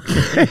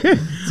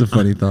 It's a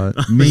funny thought.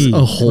 Me, a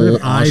whole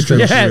with eye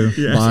ostrich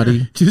picture.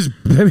 body. Just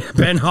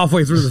bend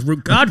halfway through this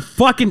roof. God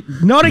fucking,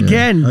 not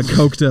again. A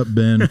coked up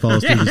Ben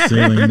falls through the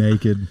ceiling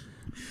naked.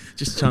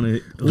 just trying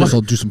to Guess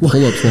I'll do some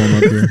pull-ups while I'm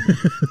up here.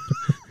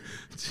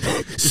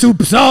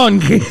 Soup's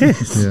on.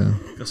 Yeah.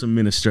 got some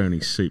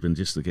minestrone soup and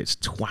just gets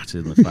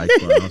twatted in the face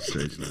by an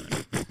ostrich.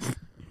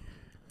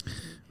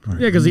 Yeah,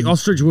 because the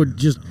ostrich would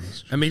just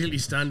immediately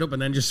stand up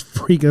and then just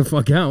freak the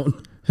fuck out.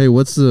 Hey,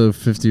 what's the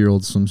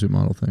 50-year-old swimsuit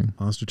model thing?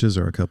 Ostriches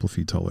are a couple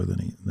feet taller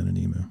than an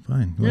emu.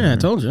 Fine. Yeah, I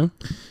told you.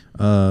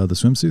 The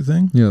swimsuit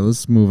thing. Yeah,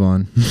 let's move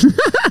on.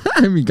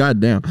 I mean,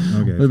 goddamn.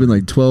 Okay. It'd been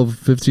like 12,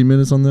 15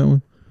 minutes on that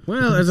one.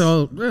 Well, that's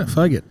all. Yeah,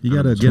 fuck it. You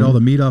got to get all the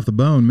meat off the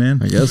bone,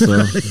 man. I guess so. Come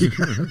on.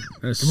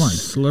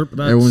 Slurp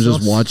that. Everyone's just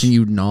sauce. watching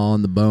you gnaw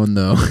on the bone,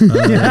 though.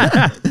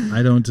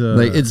 I don't.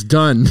 Like, it's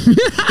done.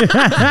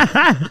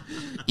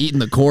 Eating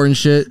the core and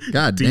shit.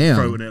 God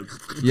damn.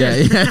 Yeah,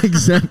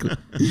 exactly.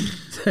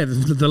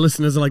 The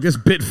listeners are like, this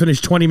bit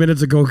finished 20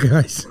 minutes ago,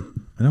 guys.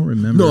 I don't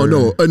remember.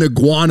 No, an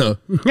iguana.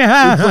 It's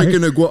like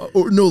an iguana.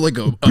 Or no, like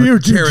a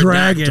Bearded pterodactyl,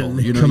 dragon.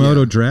 You know,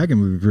 Komodo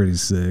dragon would be pretty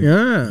sick.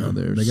 Yeah.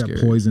 They're They got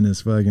scary.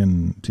 poisonous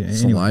fucking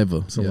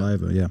Saliva.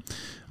 Saliva, yeah.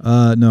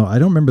 No, I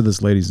don't remember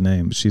this lady's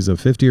name. She's a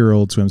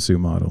 50-year-old swimsuit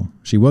model.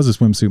 She was a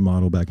swimsuit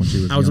model back when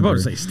she was I was about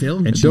to younger. say still.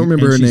 And I she- don't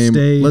remember and her she name.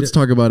 stayed- Let's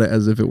talk about it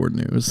as if it were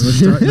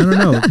news.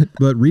 No.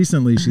 But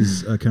recently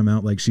she's come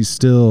out, like, she's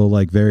still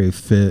like very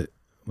fit.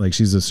 Like,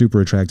 she's a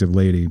super attractive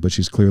lady, but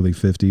she's clearly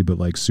 50, but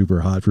like super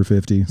hot for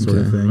 50 sort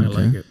of thing. I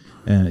like it.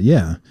 And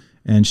yeah,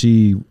 and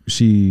she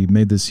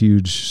made this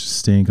huge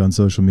stink on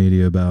social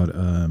media about.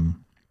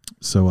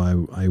 So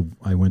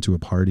I went to a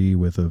party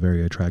with a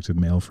very attractive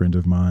male friend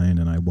of mine,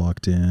 and I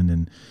walked in,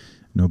 and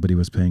nobody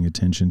was paying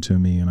attention to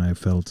me, and I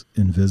felt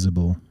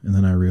invisible. And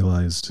then I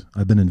realized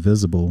I've been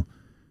invisible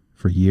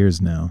for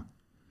years now,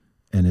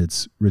 and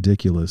it's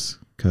ridiculous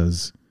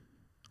because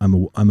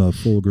I'm a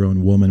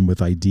full-grown woman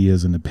with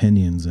ideas and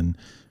opinions, and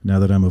now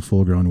that I'm a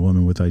full-grown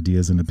woman with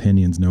ideas and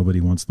opinions, nobody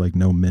wants, like,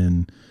 no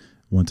men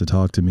want to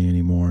talk to me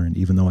anymore. And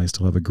even though I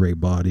still have a great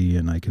body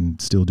and I can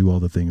still do all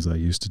the things I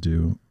used to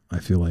do, I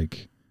feel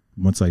like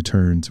once I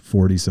turned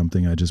 40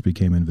 something, I just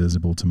became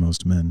invisible to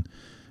most men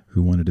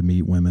who wanted to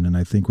meet women. And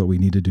I think what we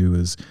need to do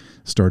is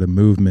start a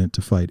movement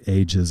to fight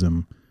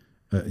ageism.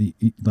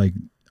 Like,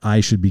 I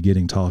should be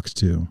getting talked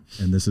to,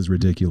 and this is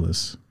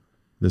ridiculous.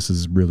 This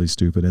is really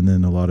stupid. And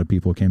then a lot of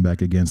people came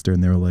back against her,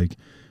 and they were like,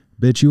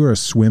 bitch, you were a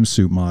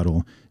swimsuit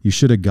model. You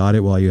should have got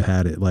it while you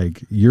had it.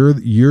 Like, you're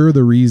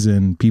the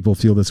reason people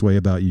feel this way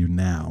about you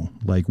now.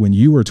 Like, when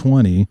you were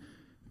 20,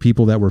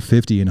 people that were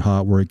 50 and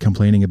hot were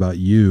complaining about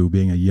you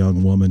being a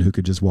young woman who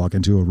could just walk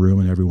into a room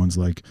and everyone's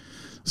like,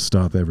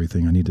 stop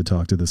everything. I need to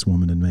talk to this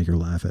woman and make her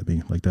laugh at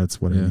me. Like,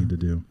 that's what I need to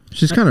do.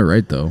 She's kind of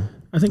right, though.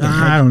 I think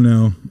I don't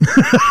know.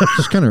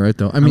 She's kind of right,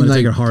 though. I I'm mean, gonna like,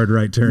 take a hard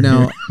right turn.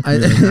 no,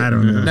 here. I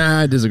don't know.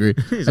 Nah, I disagree.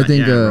 I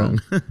think,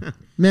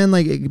 man,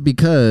 like,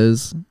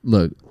 because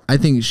look, I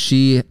think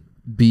she,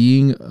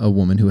 being a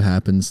woman who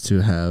happens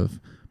to have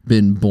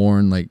been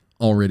born like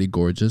already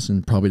gorgeous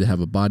and probably to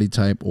have a body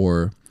type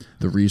or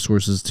the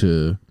resources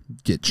to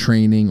get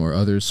training or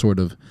other sort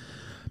of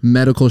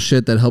medical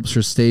shit that helps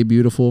her stay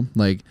beautiful.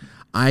 Like,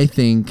 I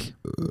think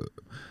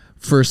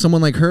for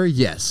someone like her,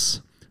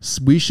 yes,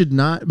 we should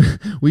not,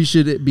 we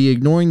should be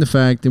ignoring the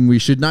fact, and we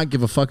should not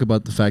give a fuck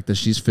about the fact that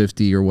she's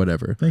 50 or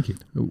whatever. Thank you.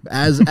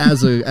 As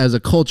a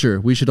culture,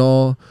 we should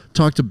all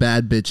talk to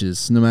bad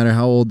bitches, no matter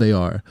how old they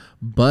are.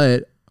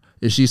 But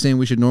is she saying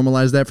we should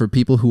normalize that for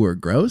people who are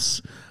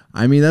gross?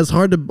 I mean, that's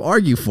hard to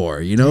argue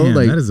for, you know? Man,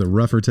 like, that is a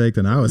rougher take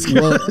than I was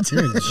going well,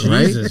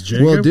 right? Jesus,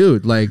 Jacob. Well,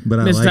 dude, like, but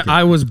I Mr. like it.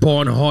 I was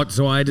born hot,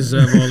 so I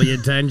deserve all the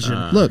attention.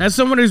 Look. As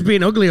someone who's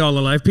been ugly all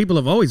their life, people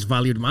have always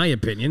valued my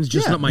opinions,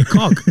 just not my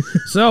cock.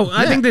 So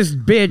I think this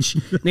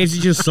bitch needs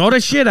to just sort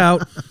of shit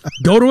out,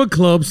 go to a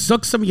club,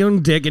 suck some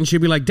young dick, and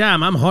she'll be like,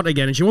 damn, I'm hot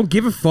again. And she won't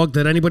give a fuck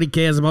that anybody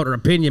cares about her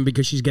opinion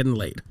because she's getting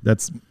laid.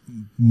 That's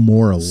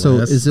more or so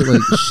less. is it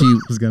like she,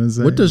 was gonna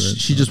say, what does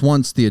but- she just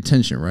wants the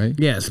attention, right?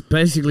 Yes,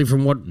 basically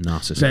from what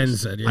Narcissist. Ben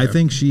said. Yeah. I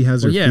think she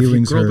has her Well, yeah, if you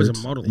feelings grew up as hurt.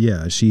 a model.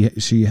 Yeah, she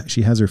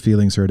has her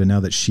feelings hurt, and now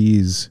that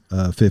she's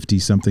a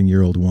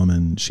 50-something-year-old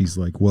woman, she's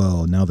like,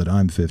 well, now that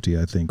I'm 50,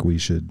 I think we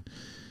should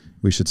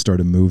start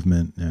a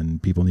movement,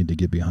 and people need to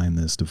get behind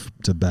this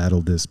to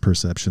battle this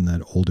perception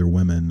that older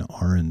women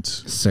aren't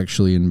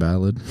Sexually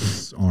invalid.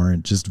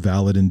 just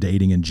valid in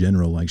dating in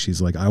general. Like,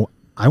 she's like,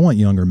 I want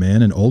younger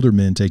men, and older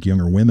men take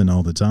younger women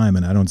all the time,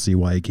 and I don't see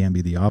why it can't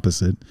be the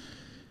opposite.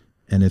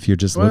 And if you're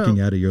just looking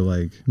at it, you're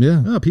like,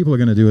 Yeah. oh, people are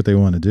going to do what they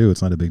want to do.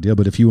 It's not a big deal.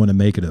 But if you want to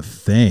make it a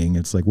thing,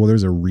 it's like, well,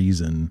 there's a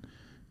reason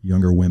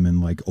younger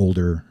women like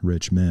older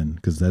rich men,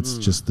 because that's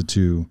just the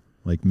two.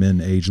 Like, men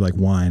age like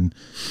wine.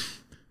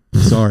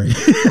 Sorry.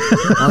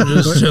 I'm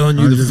just telling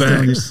you I'm the just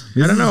telling you. facts.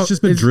 I don't know. It's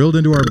just been drilled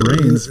into our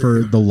brains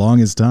for the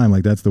longest time.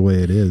 Like, that's the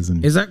way it is.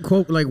 And Is that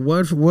quote like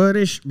word for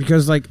wordish?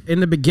 Because like in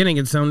the beginning,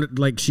 it sounded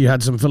like she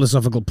had some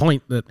philosophical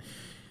point that,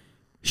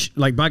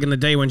 like back in the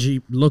day when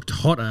she looked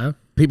hotter,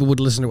 people would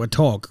listen to her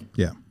talk,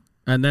 yeah,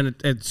 and then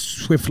it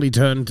swiftly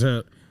turned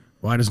to,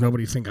 why does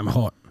nobody think I'm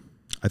hot?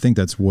 I think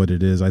that's what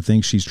it is. I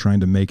think she's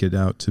trying to make it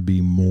out to be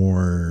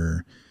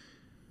more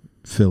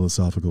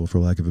philosophical, for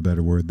lack of a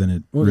better word, than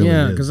it really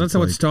yeah, is. because that's It's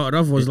how it like, started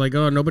off. Was like,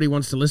 oh, nobody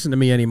wants to listen to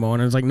me anymore,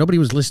 and it's like nobody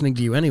was listening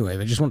to you anyway.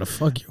 They just want to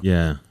fuck you.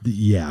 Yeah.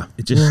 Yeah,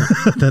 It just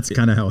that's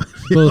kind of how I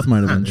feel. Both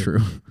might have been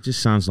true. it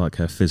just sounds like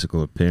her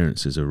physical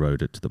appearance is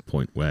eroded to the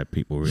point where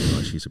people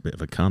realise she's a bit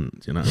of a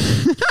cunt, you know?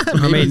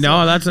 I mean,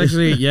 no, that's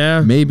actually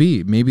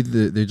Maybe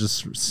they're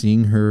just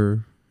seeing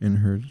her in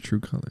her true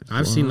colors.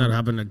 I've seen that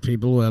happen to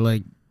people where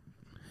like,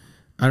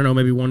 I don't know,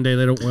 maybe one day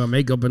they don't wear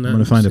makeup and then I'm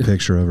gonna find a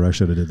picture of her. I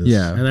should have did this.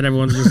 Yeah. and then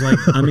everyone's just like,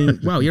 I mean,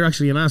 wow, you're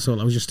actually an asshole.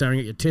 I was just staring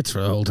at your tits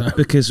for the whole time.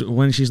 Because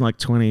when she's like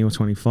 20 or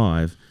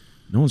 25,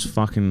 no one's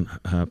fucking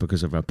her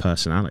because of her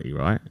personality,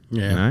 right?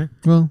 Yeah. You know?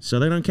 Well, So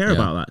they don't care Yeah.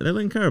 about that. They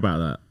don't care about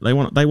that.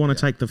 They want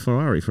to take the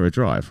Ferrari for a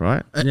drive,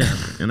 right? Yeah.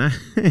 You know?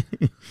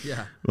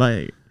 yeah.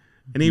 Like,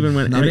 and even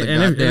when Not the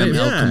and goddamn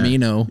El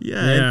Camino.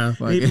 Yeah,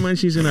 Yeah. even when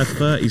she's in her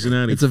 30s and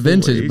early It's a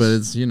vintage, 40s, but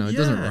it's it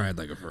doesn't Yeah. ride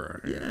like a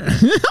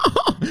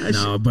Ferrari.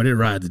 No, but it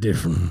rides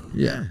different.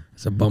 Yeah.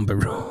 It's a bumpy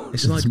road.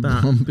 It's like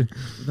that bumpy.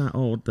 that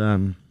old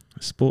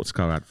sports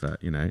car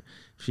advert, you know.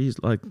 She's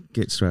like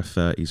gets to her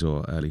 30s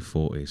or early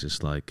 40s.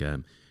 It's like,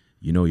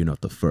 you know, you're not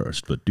the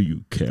first, but do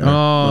you care?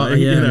 Oh, Like,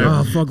 yeah. you know,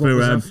 Oh, fuck, what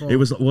was that for? It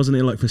wasn't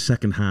it like for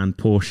second-hand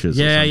Porsches?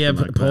 or Yeah,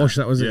 something but like Porsche,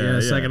 that was it. Yeah, Yeah, yeah.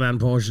 second-hand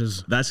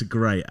Porsches. That's a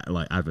great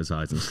like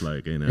advertising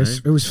slogan, you know.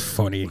 It was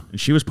funny. And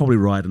she was probably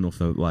riding off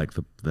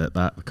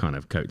that kind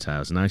of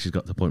coattails. Now she's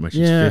got to the point where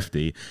she's Yeah.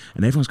 50,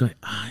 and everyone's going,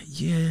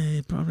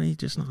 yeah, probably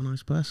just not a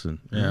nice person.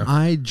 Yeah.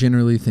 I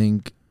generally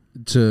think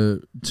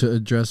to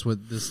address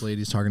what this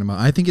lady's talking about,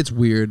 I think it's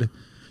weird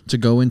to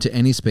go into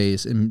any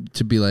space and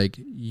to be like,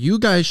 you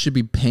guys should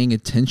be paying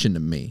attention to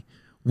me.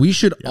 We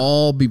should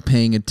all be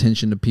paying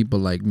attention to people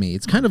like me.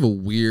 It's kind of a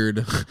weird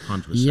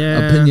 100%. Yeah.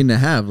 opinion to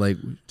have. Like,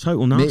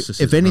 Total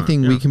narcissism. if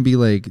anything, right? we can be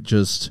like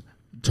just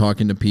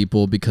talking to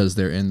people because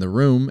they're in the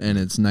room, and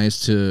it's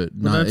nice to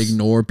not that's-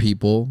 ignore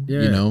people,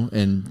 Yeah. you know,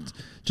 and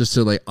just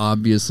to like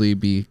obviously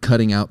be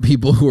cutting out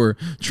people who are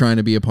trying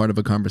to be a part of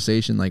a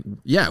conversation. Like,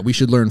 yeah, we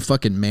should learn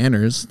fucking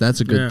manners.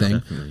 That's a good Yeah. thing.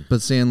 Definitely.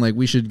 But saying like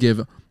we should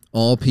give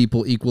all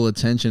people equal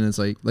attention, it's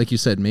like you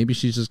said, maybe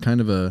she's just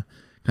kind of a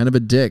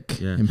dick,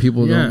 Yeah. and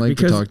people don't like to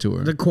because talk to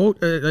her. The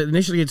quote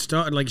initially it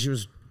started like she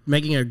was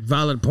making a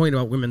valid point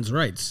about women's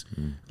rights.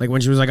 Like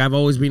when she was like, "I've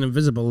always been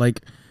invisible."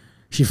 Like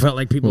she felt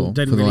like people Well,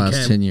 didn't for the really last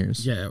care. 10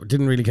 years. Yeah,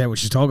 didn't really care what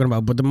she's talking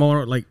about. But the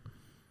more like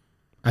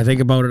I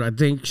think about it, I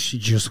think she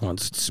just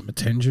wants some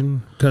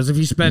attention. Because if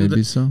you spend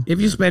Maybe so.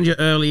 if you spend your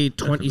early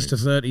 20s to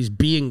 30s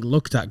being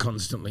looked at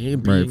constantly,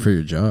 and being, Right, for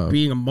your job.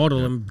 being a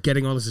model and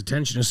getting all this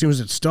attention, as soon as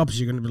it stops,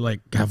 you're going to be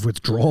like have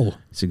withdrawal.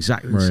 It's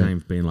exactly the Right.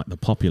 same being like the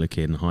popular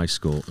kid in high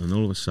school, and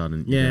all of a sudden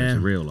you go Yeah.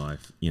 into real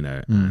life, you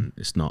know, and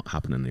it's not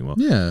happening anymore.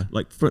 Yeah.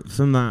 Like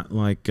from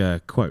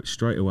that quote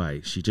straight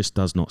away, she just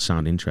does not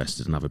sound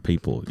interested in other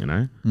people. You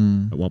know,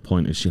 at what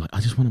point is she like,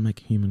 I just want to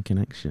make a human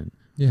connection?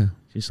 Yeah.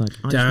 She's like,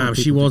 I just Damn, want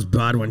she people was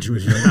bad when she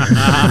was young.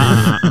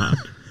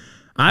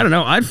 I don't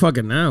know. I'd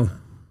fucking now.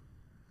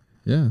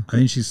 Yeah. I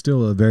mean, she's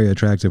still a very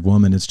attractive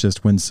woman. It's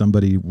just when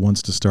somebody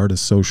wants to start a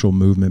social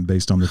movement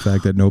based on the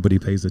fact that nobody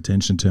pays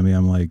attention to me,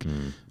 I'm like,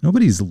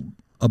 nobody's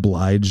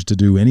obliged to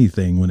do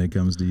anything when it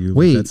comes to you. Like,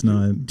 Wait, that's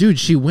not. dude,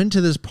 she went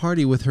to this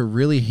party with her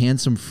really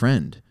handsome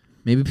friend.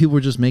 Maybe people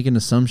were just making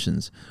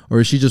assumptions. Or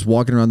is she just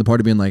walking around the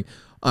party being like,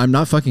 I'm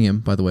not fucking him,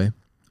 by the way.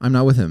 I'm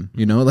not with him.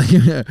 You know, like,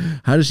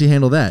 how does she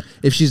handle that?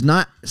 If she's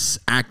not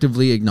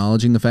actively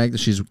acknowledging the fact that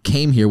she's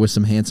came here with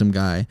some handsome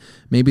guy,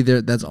 maybe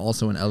that's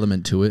also an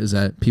element to it, is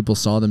that people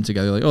saw them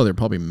together like, oh, they're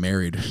probably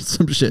married or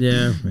some shit.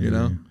 Yeah. You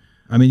know?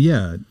 I mean,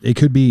 yeah, it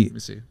could be Let me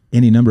see.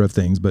 any number of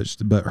things, but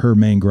her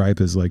main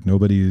gripe is like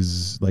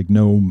nobody's like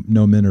no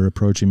men are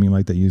approaching me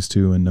like they used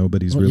to, and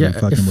nobody's Well, really yeah,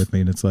 fucking with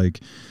me. And it's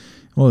like,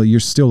 well, you're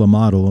still a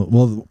model.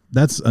 Well,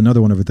 that's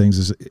another one of her things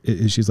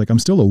is she's like, I'm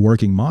still a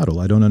working model.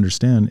 I don't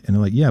understand. And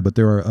I'm like, yeah, but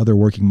there are other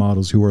working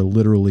models who are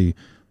literally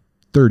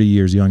 30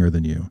 years younger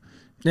than you.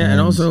 Yeah, and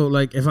also,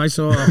 like, if I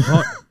saw a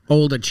hot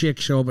older chick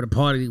show up at a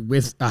party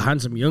with a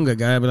handsome younger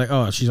guy, I'd be like,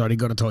 oh, she's already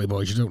got a toy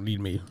boy. She don't need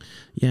me.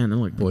 Yeah, no,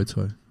 like Boy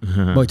toy.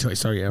 Boy toy,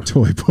 sorry, yeah.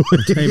 Toy boy.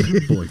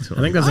 boy toy.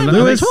 I think that's I'm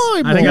another Louis.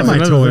 I think that's my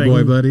another toy thing.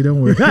 boy, buddy.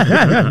 Don't worry.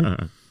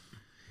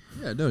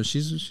 Yeah, no,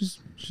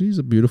 she's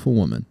a beautiful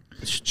woman.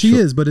 She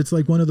is, but it's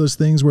like one of those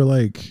things where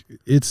like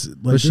it's like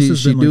But this she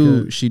has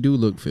been she do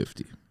look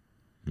 50.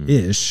 like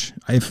ish.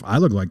 If I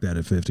look like that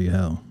at 50,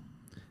 hell.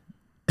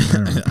 I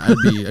don't know.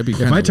 I'd be If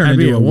kinda I turn I'd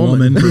be into a a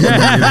woman,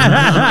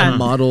 a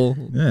model.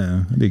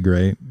 yeah, that'd be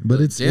great. But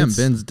it's Damn, it's,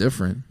 Ben's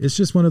different. it's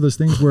just one of those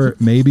things where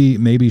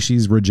maybe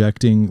she's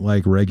rejecting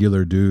like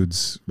regular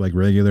dudes, like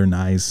regular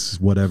nice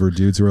whatever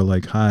dudes who are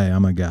like, hi,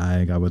 I'm a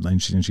guy. I would,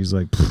 and she's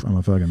like, I'm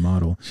a fucking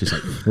model. She's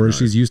like, Where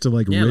she's used to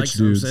like Yeah, like rich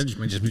Sam dudes. said, she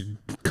might just be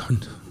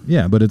cunt.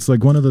 Yeah, but it's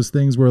like one of those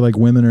things where like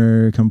women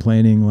are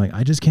complaining, like,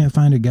 I just can't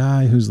find a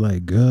guy who's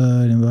like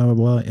good and blah, blah,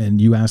 blah.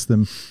 And you ask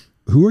them,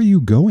 who are you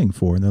going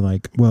for? And they're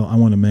like, well, I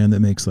want a man that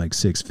makes like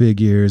 6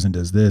 figures and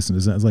does this and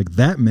does that. It's like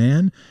that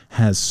man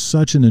has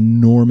such an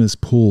enormous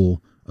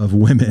pool of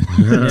women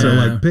to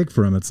like pick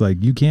from. It's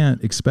like you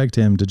can't expect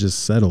him to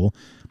just settle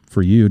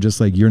for you,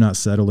 just like you're not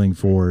settling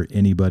for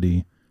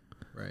anybody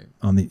Right.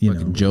 on the, you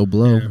know. Joe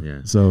Blow. Yeah. yeah.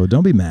 So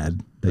don't be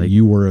mad that Like-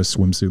 you were a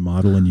swimsuit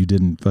model and you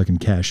didn't fucking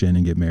cash in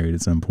and get married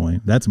at some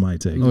point. That's my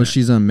take. Oh,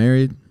 she's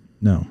unmarried.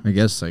 No. I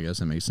guess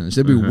that makes sense.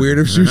 It'd be weird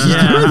if she was just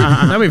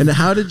That'd And be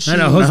how did she? I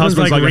know, husband's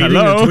like like, reading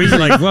hello? the tweets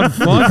like, what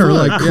the fuck? Her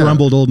like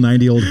crumbled old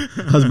 90-year-old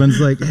husband's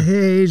like,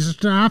 hey,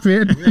 stop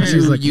it.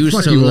 She's like, used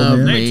fuck to you, old love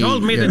man. me. They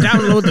told me to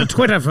download the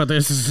Twitter for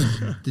this.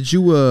 Did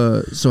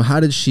you? So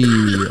how did she?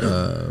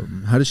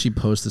 How did she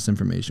post this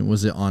information?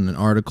 Was it on an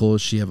article?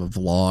 Does she have a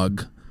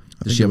vlog?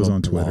 think it was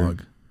on Twitter.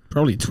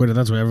 Probably Twitter.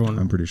 That's where everyone.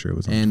 I'm pretty sure it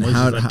was on And voices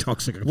how? their how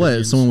toxic what?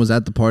 opinions. Someone was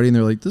at the party and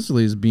they're like, "This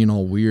lady's being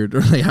all weird,"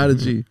 or like, how did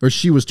she? Or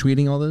she was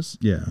tweeting all this?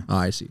 Yeah. Oh,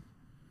 I see.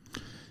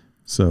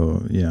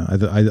 So, yeah,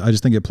 I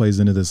just think it plays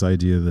into this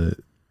idea that,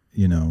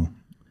 you know,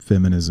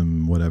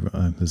 feminism, whatever.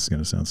 This is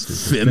going to sound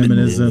stupid.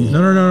 Feminism.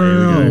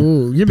 No.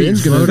 Ooh, you mean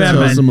Ben's gonna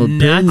tell some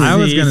opinions. I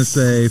was going to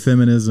say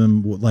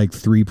feminism, like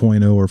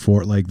 3.0 or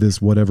 4, like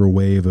this whatever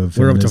wave of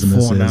We're up to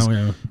feminism 4 this now.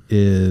 Yeah.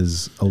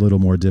 is a little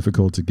more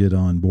difficult to get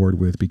on board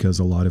with because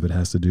a lot of it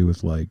has to do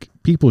with like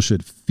people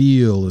should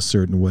feel a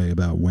certain way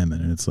about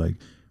women. And it's like,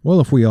 well,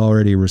 if we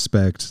already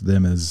respect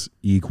them as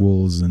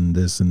equals and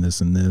this and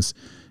this and this,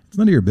 it's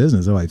none of your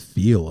business how I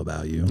feel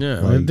about you. Yeah,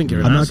 I Like, think you're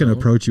an I'm not going to asshole.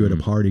 approach you at a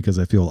party because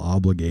I feel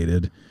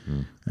obligated,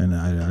 and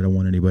I don't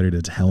want anybody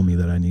to tell me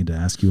that I need to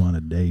ask you on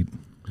a date,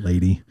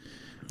 lady.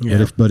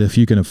 Yeah. But if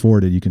you can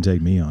afford it, you can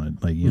take me on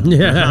it. Like, you know,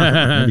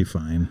 that'd be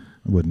fine.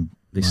 I wouldn't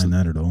mind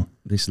that at all.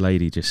 This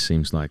lady just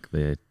seems like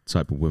the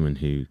type of woman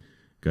who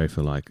go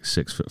for like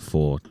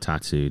 6'4"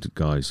 tattooed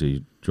guys who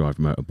drive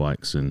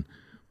motorbikes and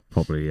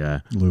probably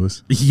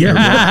Lewis.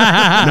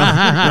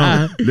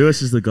 no,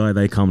 Lewis is the guy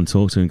they come and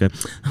talk to and go,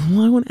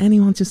 why won't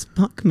anyone just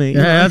fuck me?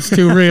 Yeah, that's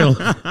too real.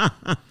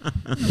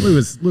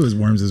 Lewis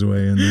worms his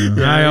way in there.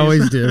 Yeah, I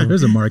always do.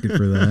 There's a market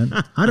for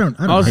that. I don't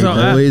Also, hate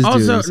that. always do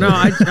also, this. no,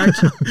 I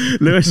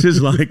Lewis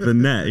is like the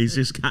net. He's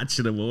just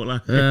catching them all.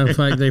 if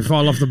like they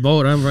fall off the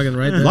boat, I'm fucking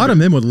right A there. lot of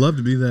men would love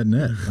to be that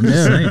net. I'm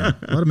just saying. A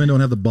lot of men don't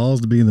have the balls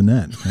to be in the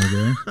net.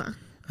 Okay?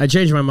 I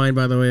changed my mind,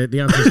 by the way.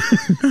 The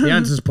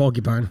answer's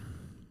porcupine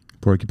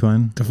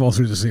Porcupine? to fall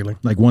through the ceiling.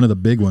 Like one of the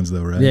big ones,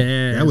 though, right?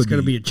 Yeah, That it's would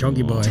gonna be a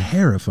chunky boy.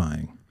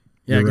 terrifying.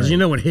 Yeah, You're because right. you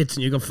know it hits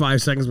and you got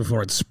 5 seconds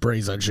before it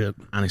sprays that shit.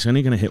 And it's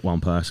only going to hit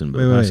one person, but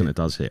Wait, the person wait. it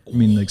does hit. I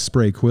mean, like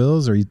spray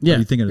quills? Or are you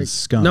thinking of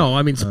skunk? No,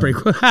 I mean spray.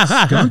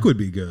 Skunk would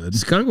be good.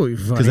 Skunk would be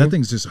funny. Because that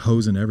thing's just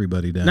hosing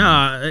everybody down.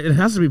 Nah, it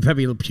has to be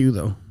Pepe Le Pew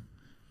though.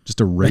 Just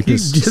a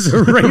rapist. Just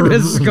a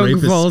rapist skunk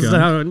Rapist falls skunk.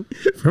 down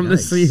from the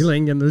Yikes.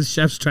 ceiling, and the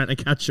chef's trying to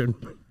catch her.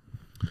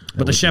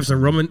 But the chef's a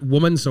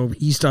woman, so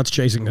he starts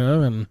chasing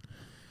her, and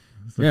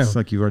Looks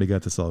like you've already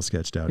got this all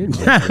sketched out.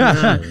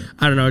 I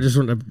don't know. I just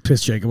want to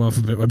piss Jacob off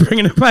a bit by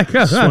bringing it back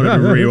up. Just wanted to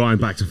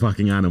rewind back to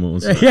fucking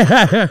animals.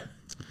 Yeah.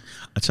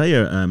 I tell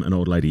you, an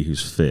old lady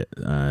who's fit.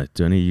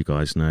 Do any of you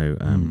guys know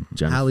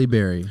Jennifer? Halle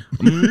Berry.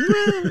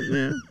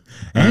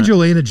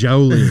 Angelina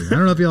Jolie. I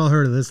don't know if y'all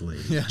heard of this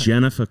lady. Yeah,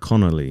 Jennifer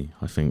Connelly,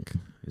 I think,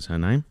 is her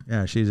name.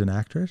 she's an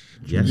actress.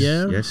 Yes,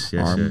 Yeah. yes.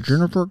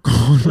 Jennifer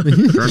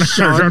Connelly.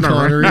 Sean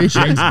Connery.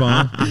 James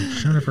Bond.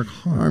 Jennifer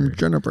Connelly. I'm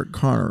Jennifer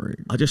Connery.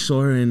 I just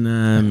saw her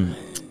in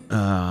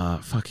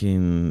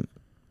fucking.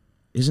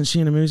 Isn't she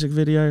in a music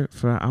video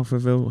for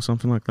Alphaville or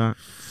something like that?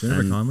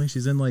 Jennifer Connelly.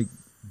 She's in like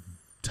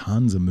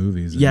tons of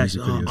movies. And Yes,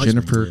 music videos.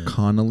 Jennifer Yeah.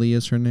 Connelly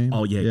is her name.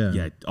 Oh yeah, Yeah.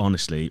 yeah.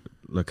 Honestly,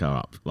 look her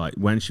up. Like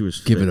when she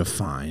was Give fit- it a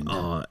find.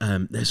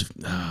 there's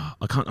I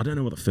don't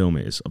know what the film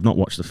is. I've not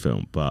watched the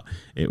film, but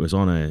it was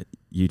on a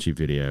YouTube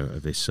video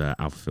of this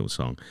Alphaville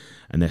song,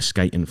 and they're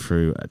skating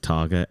through a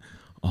Target.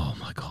 Oh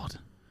my god,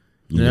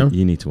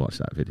 you need to watch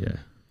that video.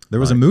 There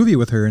was a movie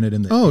with her in it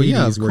in the 80s Oh,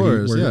 yeah, of where,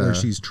 course, where yeah.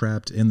 she's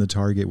trapped in the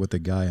Target with the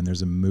guy, and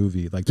there's a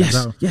movie. Like that's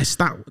how, Yes,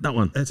 that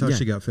one. that's how Yeah.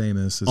 she got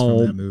famous is Oh,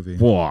 from that movie.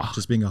 wow.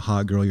 Just being a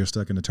hot girl you're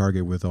stuck in a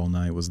Target with all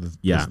night was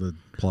the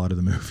plot of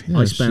the movie. Yeah,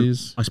 I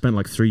she's- spent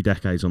like 3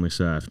 decades on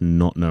this earth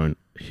not knowing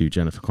who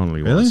Jennifer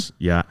Connelly Really? was.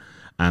 Yeah,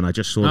 and I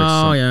just saw this.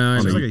 Oh, yeah, I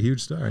on She's a- like a huge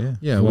star, yeah.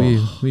 Yeah,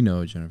 Whoa. we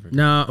know Jennifer.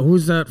 Now,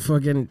 who's that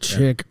fucking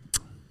chick?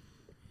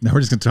 Now we're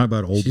just gonna talk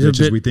about old She's a bitches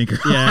bit- we think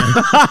are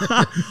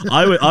Yeah,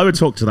 I would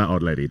talk to that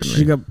old lady. Didn't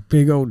she I? got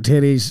big old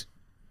titties.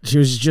 She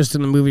was just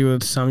in the movie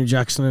with Samuel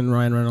Jackson and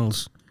Ryan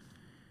Reynolds,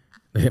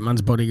 The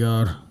Hitman's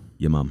Bodyguard.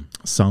 Your mum.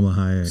 Salma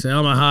Hayek.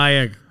 Selma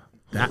Hayek.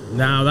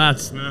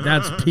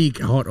 That's peak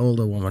hot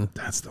older woman.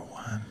 That's the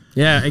one.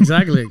 Yeah,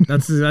 exactly.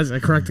 that's I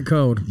cracked the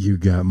code. You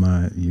got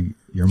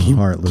you're my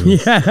heart,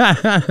 Lewis. Yeah,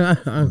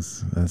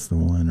 That's the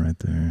one right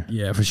there.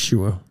 yeah, for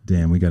sure.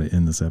 Damn, we got to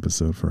end this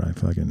episode before I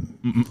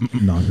fucking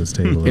knock this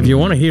table. If you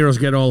over. want to hear us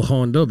get all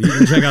horned up, you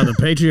can check out the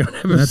Patreon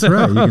episode. That's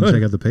right. You can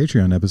check out the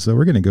Patreon episode.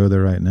 We're going to go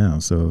there right now.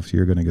 So if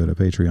you're going to go to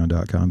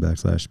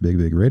patreon.com/Big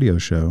Big Radio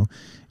Show,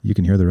 you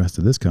can hear the rest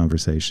of this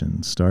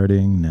conversation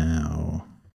starting now.